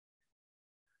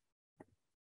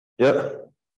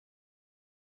 Yep.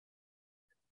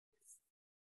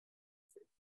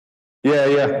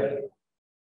 Yeah.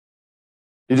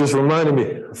 You just reminded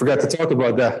me. I forgot to talk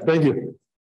about that. Thank you.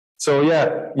 So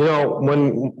yeah, you know,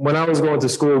 when I was going to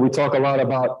school, we talk a lot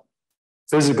about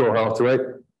physical health, right?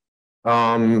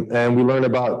 And we learn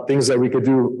about things that we could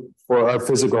do for our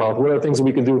physical health. What are things that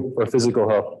we can do for physical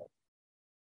health?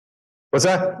 What's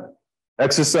that?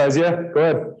 Exercise, yeah? Go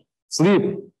ahead.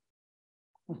 Sleep.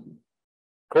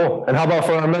 Cool. And how about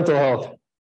for our mental health?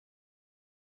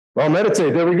 Well,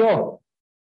 meditate. There we go.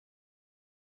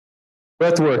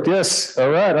 Breath work. Yes.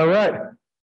 All right.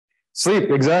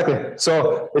 Sleep. Exactly.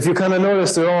 So if you kind of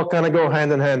notice, they all kind of go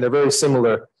hand in hand. They're very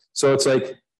similar. So it's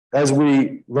like, as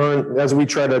we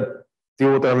try to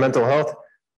deal with our mental health,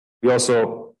 we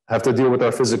also have to deal with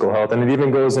our physical health. And it even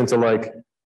goes into like,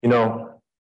 you know,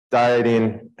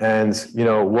 dieting and, you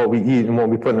know, what we eat and what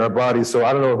we put in our bodies. So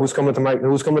I don't know who's coming to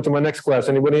my next class.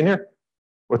 Anybody in here?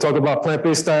 We'll talk about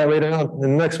plant-based diet later on in the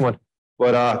next one.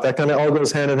 But that kind of all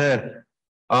goes hand in hand.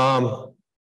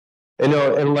 You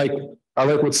know, and like, I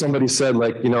like what somebody said,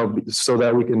 like, you know, so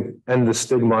that we can end the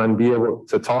stigma and be able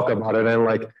to talk about it. And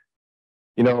like,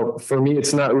 you know, for me,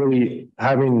 it's not really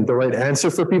having the right answer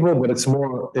for people, but it's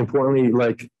more importantly,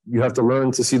 like, you have to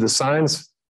learn to see the signs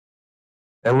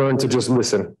and learn to just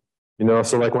listen, you know?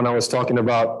 So like when I was talking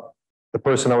about the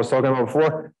person I was talking about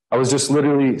before, I was just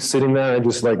literally sitting there and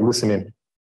just like listening.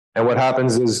 And what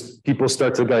happens is people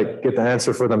start to like get the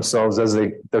answer for themselves as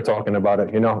they're talking about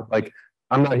it, you know? Like,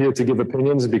 I'm not here to give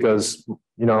opinions because,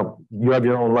 you know, you have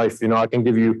your own life. You know, I can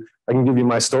give you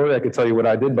my story. I can tell you what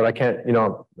I did, but I can't, you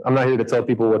know, I'm not here to tell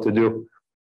people what to do.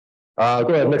 Go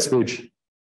ahead, next page.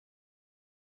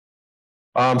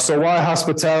 So why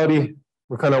hospitality?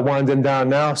 We're kind of winding down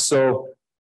now. So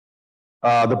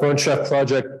the Burn Chef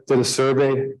Project did a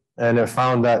survey and it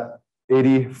found that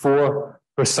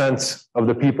 84% of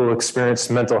the people experienced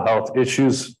mental health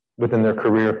issues within their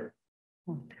career.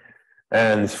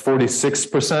 And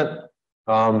 46%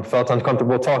 felt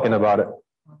uncomfortable talking about it.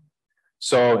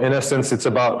 So in essence, it's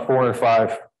about 4 in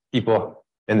 5 people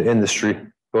in the industry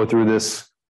go through this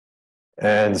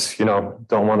and, you know,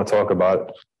 don't want to talk about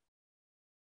it.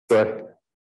 Good.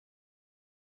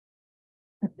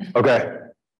 Okay.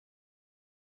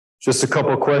 Just a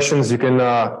couple of questions. You can,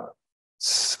 what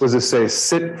does it say?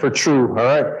 Sit for true, all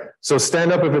right? So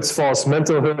stand up if it's false.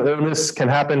 Mental illness can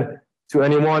happen to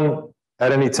anyone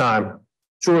at any time.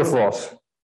 True or false?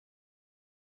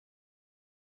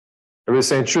 Everybody's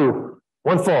saying true.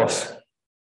 One false.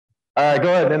 All right, go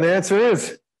ahead. And the answer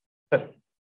is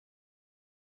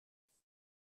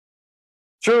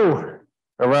true.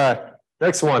 All right.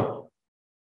 Next one.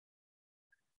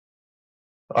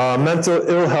 Mental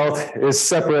ill health is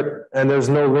separate and there's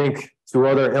no link to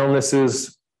other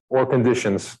illnesses or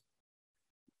conditions.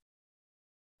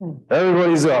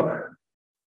 Everybody's up.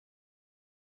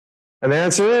 And the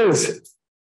answer is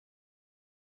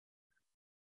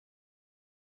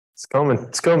it's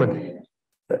coming.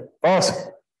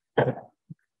 Awesome. All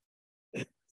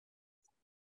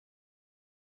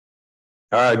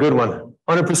right, good one.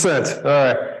 100%. All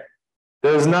right.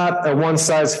 There's not a one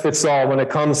size fits all when it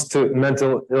comes to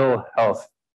mental ill health.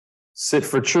 Sit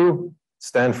for true,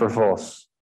 stand for false.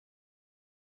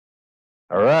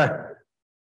 All right.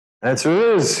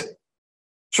 Answer is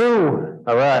true.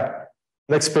 All right.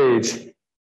 Next page.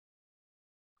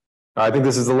 I think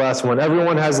this is the last one.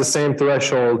 Everyone has the same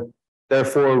threshold,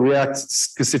 therefore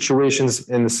reacts to situations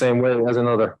in the same way as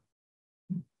another.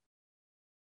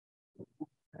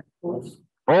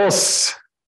 False.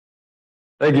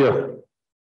 Thank you.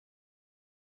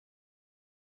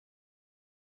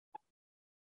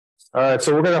 All right,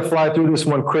 so we're gonna fly through this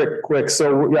one quick.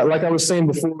 So yeah, like I was saying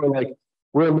before, like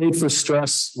we're made for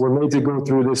stress. We're made to go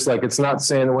through this. Like it's not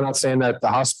saying, we're not saying that the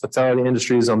hospitality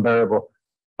industry is unbearable.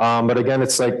 But again,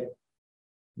 it's like,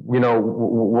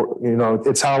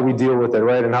 it's how we deal with it,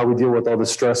 right? And how we deal with all the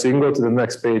stress. So you can go to the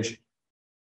next page.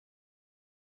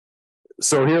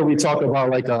 So here we talk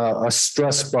about like a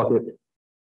stress bucket.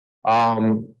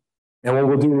 And what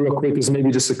we'll do real quick is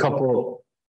maybe just a couple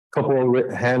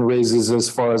of hand raises as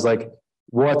far as like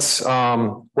what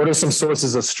are some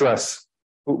sources of stress?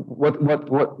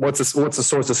 What's a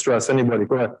source of stress? Anybody?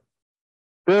 Go ahead.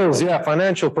 Bills, yeah,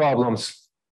 financial problems.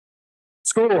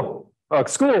 School,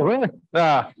 really?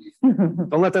 Nah,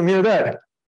 don't let them hear that.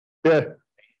 Yeah.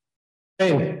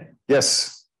 Pain,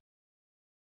 yes.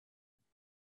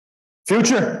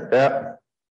 Future, yeah.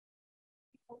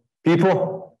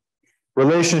 People,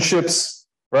 relationships,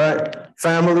 right?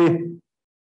 Family,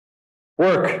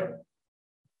 work.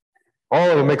 All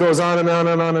of them. It goes on and on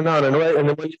and on and on. And right, and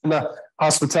then when you're in the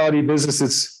hospitality business,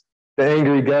 it's the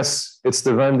angry guests, it's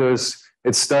the vendors,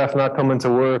 it's staff not coming to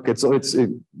work. It's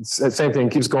the same thing.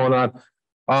 It keeps going on.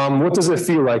 What does it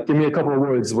feel like? Give me a couple of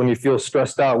words when you feel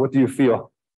stressed out. What do you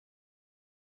feel?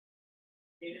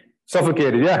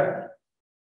 Suffocated. Yeah.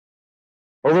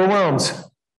 Overwhelmed.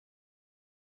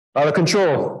 Out of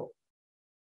control.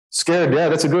 Scared. Yeah,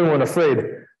 that's a good one. Afraid.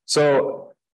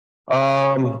 So,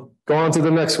 go on to the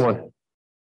next one.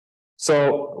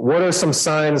 So, what are some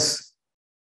signs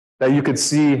that you could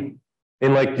see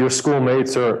in like your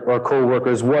schoolmates or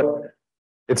co-workers? What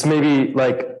it's maybe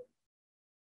like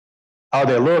how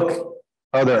they look,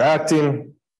 how they're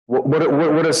acting.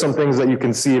 What are some things that you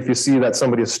can see if you see that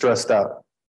somebody is stressed out?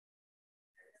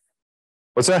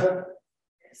 What's that?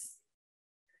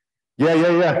 Yeah.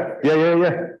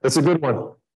 That's a good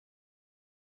one.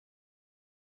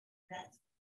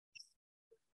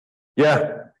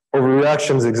 Yeah,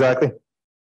 overreactions, exactly.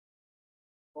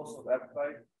 Loss of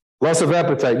appetite. Loss of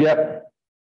appetite, yeah.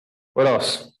 What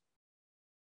else?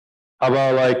 How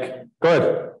about like, go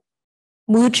ahead.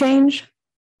 Mood change.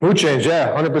 Mood change,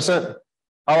 yeah, 100%.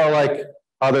 How about like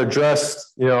how they're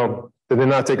dressed, did they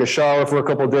not take a shower for a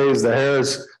couple of days? The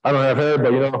hair's, I don't have hair,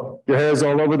 but your hair's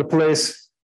all over the place.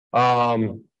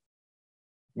 Clothes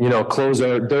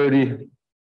are dirty.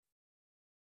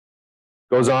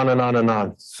 Goes on and on and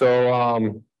on. So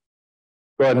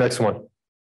go ahead, next one.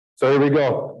 So here we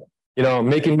go.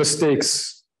 Making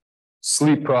mistakes,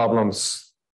 sleep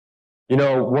problems.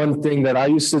 One thing that I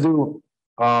used to do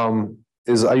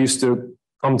is I used to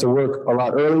come to work a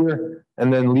lot earlier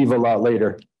and then leave a lot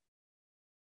later.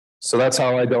 So that's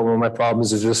how I dealt with my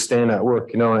problems, is just staying at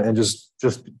work, and just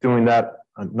doing that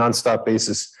on a nonstop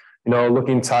basis.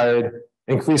 Looking tired,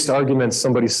 increased arguments,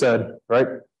 somebody said, right?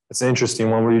 It's an interesting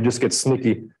one where you just get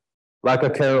sneaky. Lack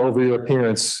of care over your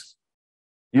appearance,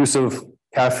 use of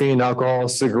caffeine, alcohol,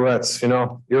 cigarettes,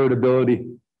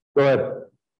 irritability. Go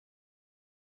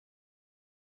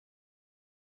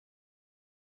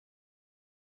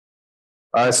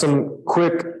ahead. Some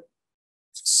quick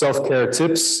self-care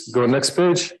tips. Go next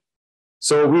page.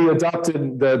 So we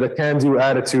adopted the can-do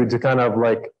attitude to kind of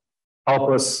like help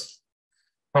us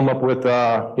come up with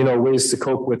ways to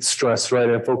cope with stress, right?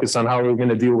 And focus on how we're going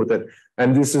to deal with it.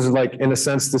 And this is like, in a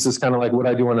sense, this is kind of like what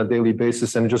I do on a daily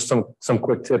basis, and just some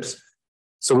quick tips.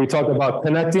 So we talk about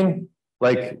connecting,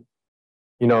 like,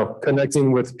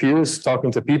 connecting with peers,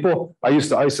 talking to people. I used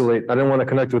to isolate. I didn't want to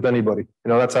connect with anybody.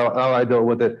 That's how I dealt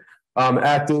with it.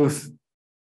 Active,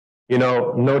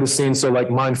 noticing. So like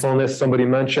mindfulness, somebody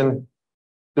mentioned,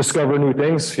 discover new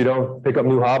things, pick up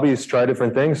new hobbies, try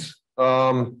different things.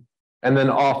 And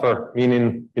then offer,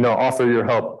 meaning, offer your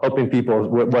help, helping people.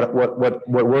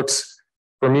 What works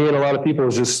for me and a lot of people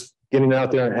is just getting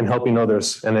out there and helping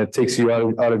others. And it takes you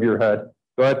out of your head.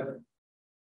 Go ahead.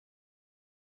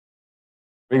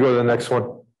 We go to the next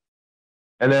one.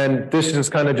 And then this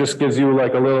just kind of just gives you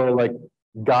like a little like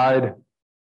guide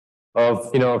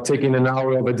of, taking an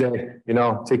hour of a day,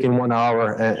 taking 1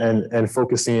 hour and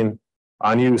focusing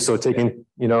on you. So taking,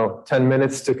 10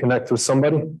 minutes to connect with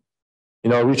somebody.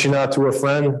 Reaching out to a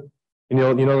friend,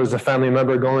 there's a family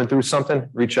member going through something,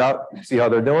 reach out, see how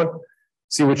they're doing,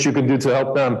 see what you can do to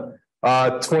help them.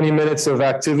 20 minutes of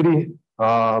activity.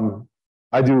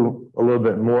 I do a little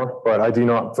bit more, but I do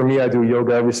not, for me, I do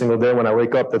yoga every single day when I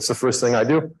wake up. That's the first thing I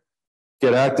do.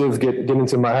 Get active, get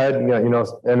into my head,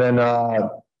 and then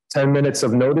 10 minutes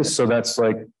of notice. So that's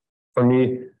like, for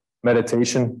me,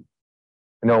 meditation.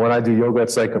 When I do yoga,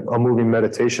 it's like a moving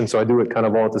meditation. So I do it kind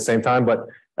of all at the same time. But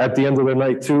at the end of the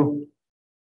night too,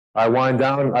 I wind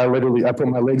down. I put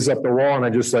my legs up the wall and I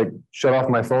just like shut off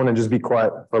my phone and just be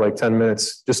quiet for like 10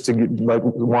 minutes just to like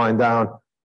wind down.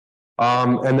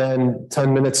 And then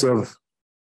 10 minutes of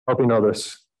helping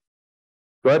others.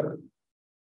 Good.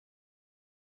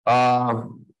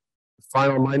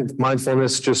 Final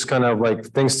mindfulness, just kind of like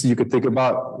things you could think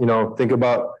about, think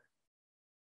about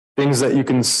things that you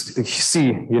can see,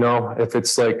 if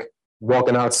it's like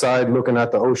walking outside, looking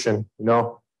at the ocean,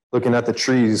 looking at the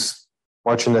trees,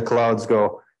 watching the clouds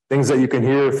go, things that you can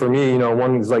hear. For me,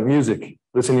 one is like music,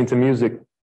 listening to music,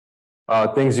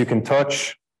 things you can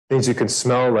touch, things you can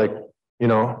smell, like,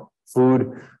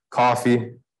 food,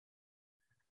 coffee,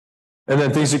 and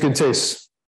then things you can taste.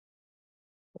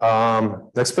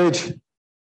 Next page.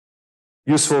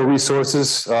 Useful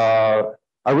resources. I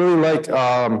really like,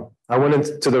 I went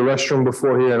into the restroom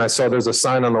before here and I saw there's a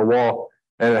sign on the wall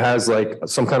and it has like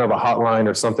some kind of a hotline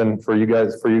or something for you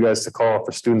guys to call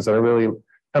for students. And I really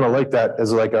kind of like that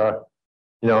as like a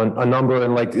number,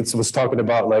 and like it was talking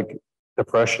about like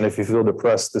depression. If you feel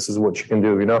depressed, this is what you can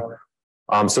do,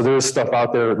 So there's stuff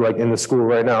out there like in the school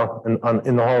right now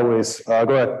in the hallways. Go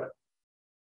ahead.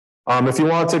 If you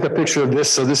want to take a picture of this,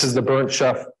 so this is the Burnt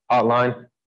Chef hotline.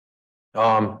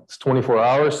 It's 24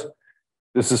 hours.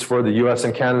 This is for the US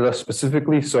and Canada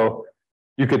specifically. So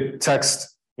you could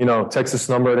text this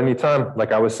number at any time.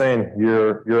 Like I was saying,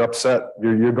 you're upset,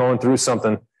 you're going through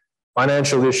something,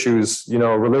 financial issues,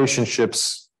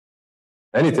 relationships,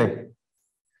 anything.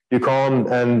 You call them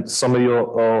and somebody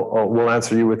will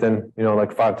answer you within,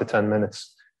 like 5 to 10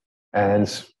 minutes. And,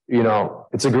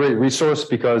 it's a great resource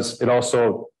because they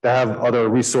have other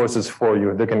resources for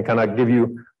you. They can kind of give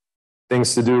you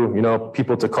things to do,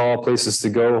 people to call, places to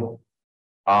go,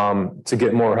 to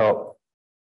get more help.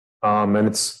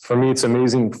 And for me, it's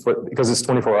amazing because it's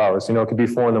 24 hours, it could be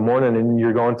 4 in the morning and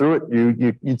you're going through it.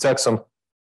 You text them.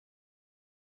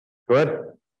 Go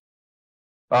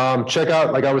ahead. Check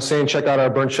out, like I was saying, check out our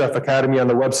Burnt Chef Academy on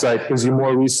the website. Gives you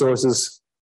more resources.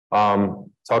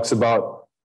 Talks about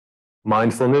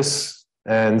mindfulness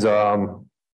and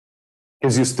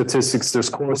gives you statistics. There's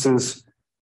courses.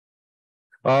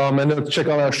 And then check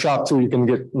out our shop too. You can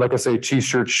get, like I say,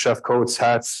 t-shirts, chef coats,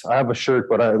 hats. I have a shirt,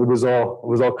 but it was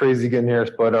all crazy getting here.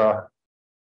 But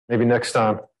maybe next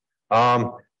time.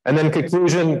 And then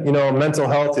conclusion, mental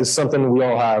health is something we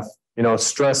all have.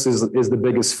 Stress is the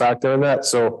biggest factor in that.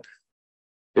 So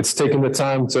it's taking the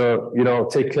time to,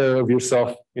 take care of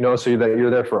yourself, so that you're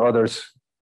there for others,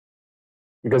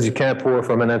 because you can't pour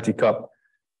from an empty cup.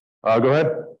 Go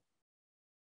ahead.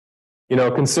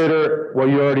 Consider what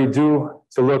you already do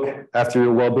to look after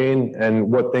your well-being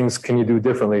and what things can you do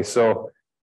differently. So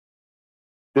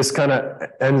this kind of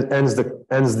ends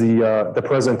the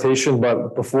presentation.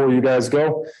 But before you guys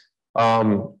go,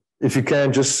 if you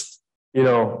can just,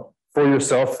 for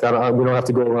yourself, we don't have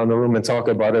to go around the room and talk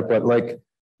about it, but like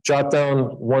jot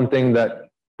down one thing that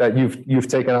you've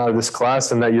taken out of this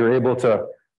class and that you're able to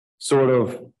sort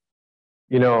of,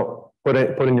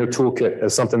 put in your toolkit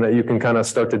as something that you can kind of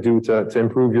start to do to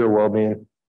improve your well-being.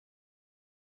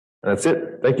 That's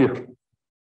it. Thank you.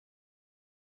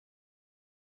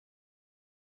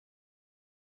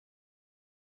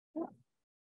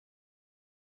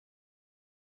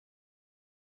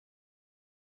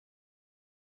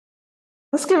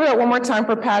 Let's give it up one more time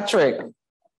for Patrick.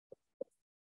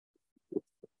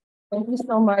 Thank you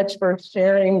so much for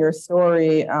sharing your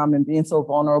story and being so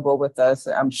vulnerable with us.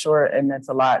 I'm sure it meant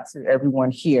a lot to everyone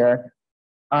here.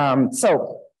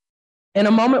 So in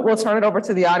a moment, we'll turn it over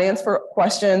to the audience for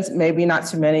questions, maybe not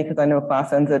too many because I know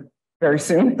class ends it very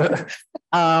soon.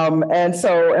 And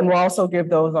we'll also give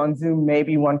those on Zoom,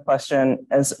 maybe one question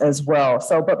as well.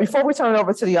 So, but before we turn it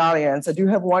over to the audience, I do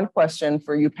have one question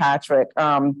for you, Patrick.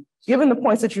 Given the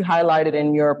points that you highlighted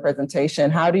in your presentation,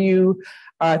 how do you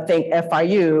think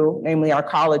FIU, namely our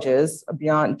colleges,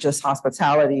 beyond just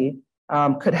hospitality,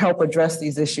 could help address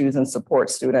these issues and support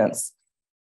students?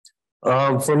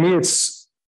 For me, it's,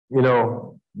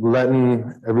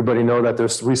 letting everybody know that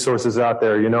there's resources out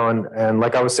there, and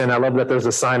like I was saying, I love that there's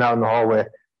a sign out in the hallway.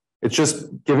 It's just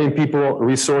giving people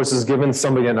resources, giving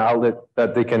somebody an outlet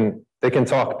that they can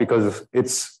talk, because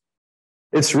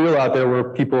it's real out there where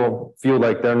people feel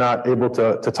like they're not able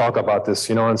to talk about this,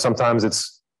 and sometimes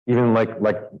it's even like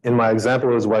in my example,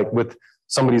 it was like with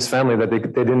somebody's family that they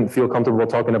didn't feel comfortable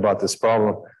talking about this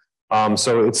problem.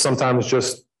 So it's sometimes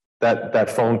just that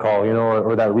phone call,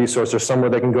 or that resource, or somewhere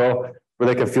they can go where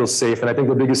they can feel safe. And I think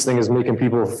the biggest thing is making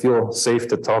people feel safe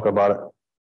to talk about it.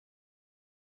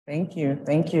 Thank you.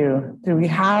 Thank you. Do we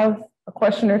have a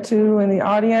question or two in the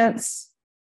audience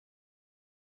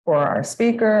for our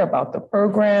speaker about the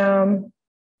program?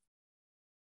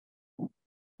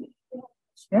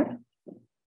 Yeah.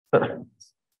 I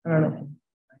don't know.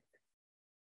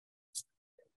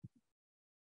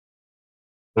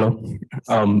 Hello.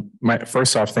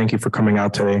 First off, thank you for coming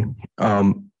out today.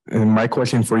 And my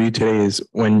question for you today is,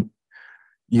 when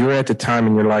you're at the time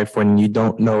in your life when you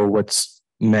don't know what's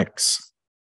next,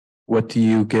 what do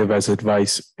you give as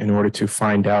advice in order to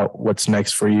find out what's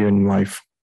next for you in life?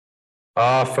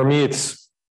 For me, it's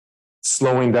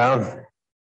slowing down.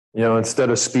 You know, instead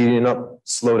of speeding up,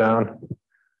 slow down.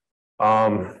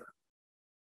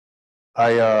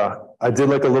 I did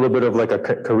like a little bit of like a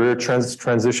career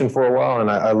transition for a while,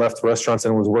 and I left restaurants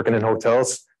and was working in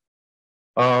hotels.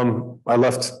 I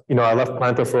left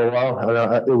Planta for a while,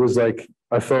 and it was like,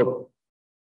 I felt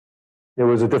it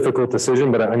was a difficult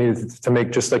decision, but I needed to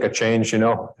make just like a change, you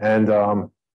know. And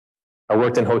I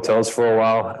worked in hotels for a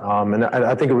while, and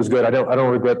I think it was good. I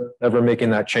don't regret ever making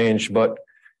that change, but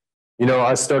you know,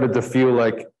 I started to feel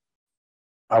like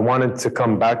I wanted to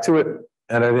come back to it,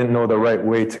 and I didn't know the right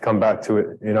way to come back to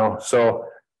it, you know. So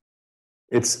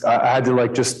I had to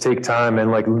like just take time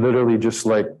and like literally just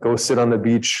like go sit on the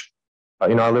beach.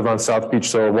 You know, I live on South Beach,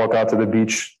 so I walk out to the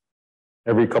beach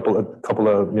every couple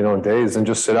of you know days and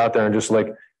just sit out there and just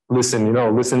like listen, you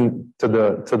know, listen to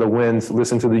the winds,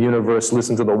 listen to the universe,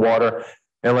 listen to the water,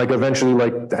 and like eventually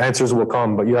like the answers will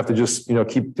come. But you have to just, you know,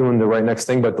 keep doing the right next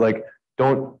thing, but like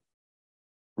don't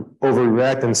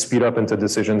overreact and speed up into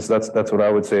decisions. That's what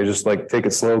I would say. Just like take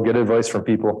it slow, get advice from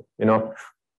people, you know.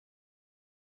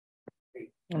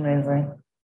 Amazing.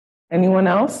 Anyone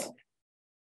else?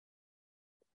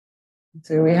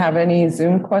 Do we have any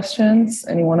Zoom questions?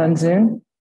 Anyone on Zoom?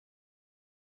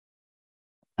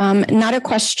 Not a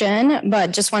question,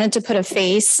 but just wanted to put a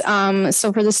face.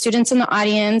 So for the students in the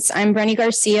audience, I'm Brenny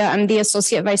Garcia. I'm the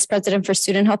Associate Vice President for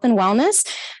Student Health and Wellness.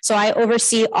 So I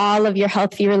oversee all of your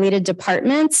health related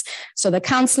departments. So the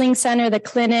Counseling Center, the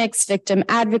clinics, victim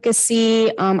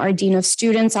advocacy, our Dean of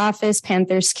Students office,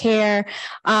 Panthers Care.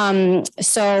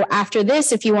 So after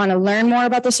this, if you want to learn more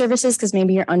about the services, because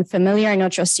maybe you're unfamiliar, I know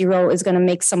Trustee Rowe is going to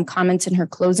make some comments in her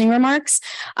closing remarks.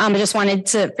 I just wanted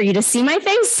for you to see my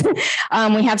face.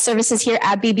 We have services here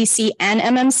at BBC and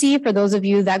MMC for those of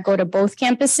you that go to both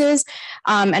campuses.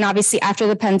 And obviously after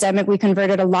the pandemic, we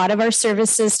converted a lot of our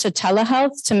services to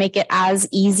telehealth to make it as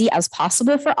easy as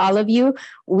possible for all of you.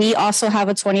 We also have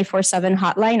a 24/7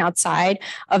 hotline outside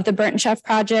of the Burnt Chef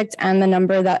Project and the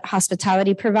number that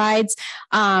Hospitality provides.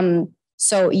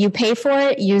 So you pay for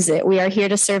it, use it. We are here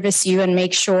to service you and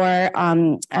make sure,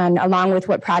 and along with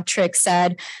what Patrick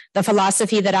said, the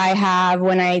philosophy that I have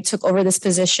when I took over this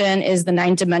position is the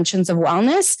 9 dimensions of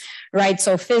wellness, right?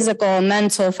 So physical,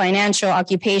 mental, financial,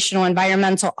 occupational,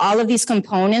 environmental, all of these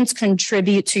components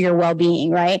contribute to your well-being,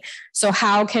 right? So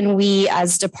how can we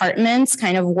as departments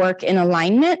kind of work in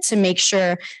alignment to make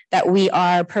sure that we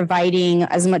are providing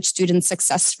as much student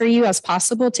success for you as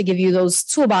possible to give you those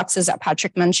toolboxes that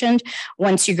Patrick mentioned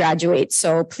once you graduate.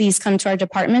 So please come to our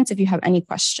department if you have any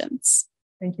questions.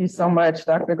 Thank you so much,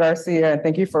 Dr. Garcia.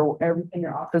 Thank you for everything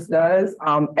your office does.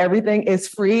 Everything is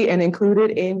free and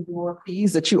included in your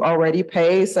fees that you already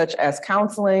pay, such as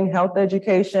counseling, health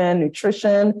education,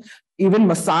 nutrition, even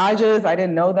massages. I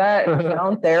didn't know that.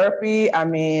 Sound therapy. I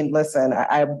mean, listen,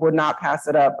 I would not pass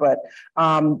it up. But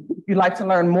if you'd like to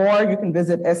learn more, you can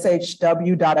visit shw.fiu.edu.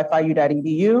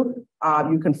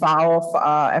 You can follow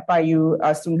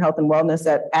FIU Student Health and Wellness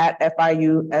at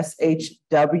FIU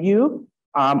SHW.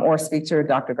 Or speak to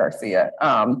Dr. Garcia.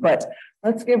 But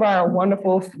let's give our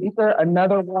wonderful speaker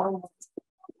another one.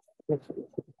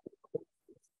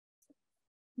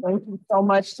 Thank you so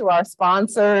much to our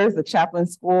sponsors, the Chaplin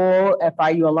School,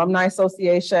 FIU Alumni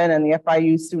Association, and the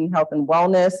FIU Student Health and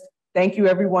Wellness. Thank you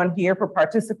everyone here for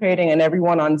participating and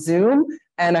everyone on Zoom.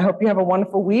 And I hope you have a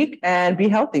wonderful week and be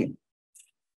healthy.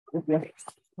 Thank you.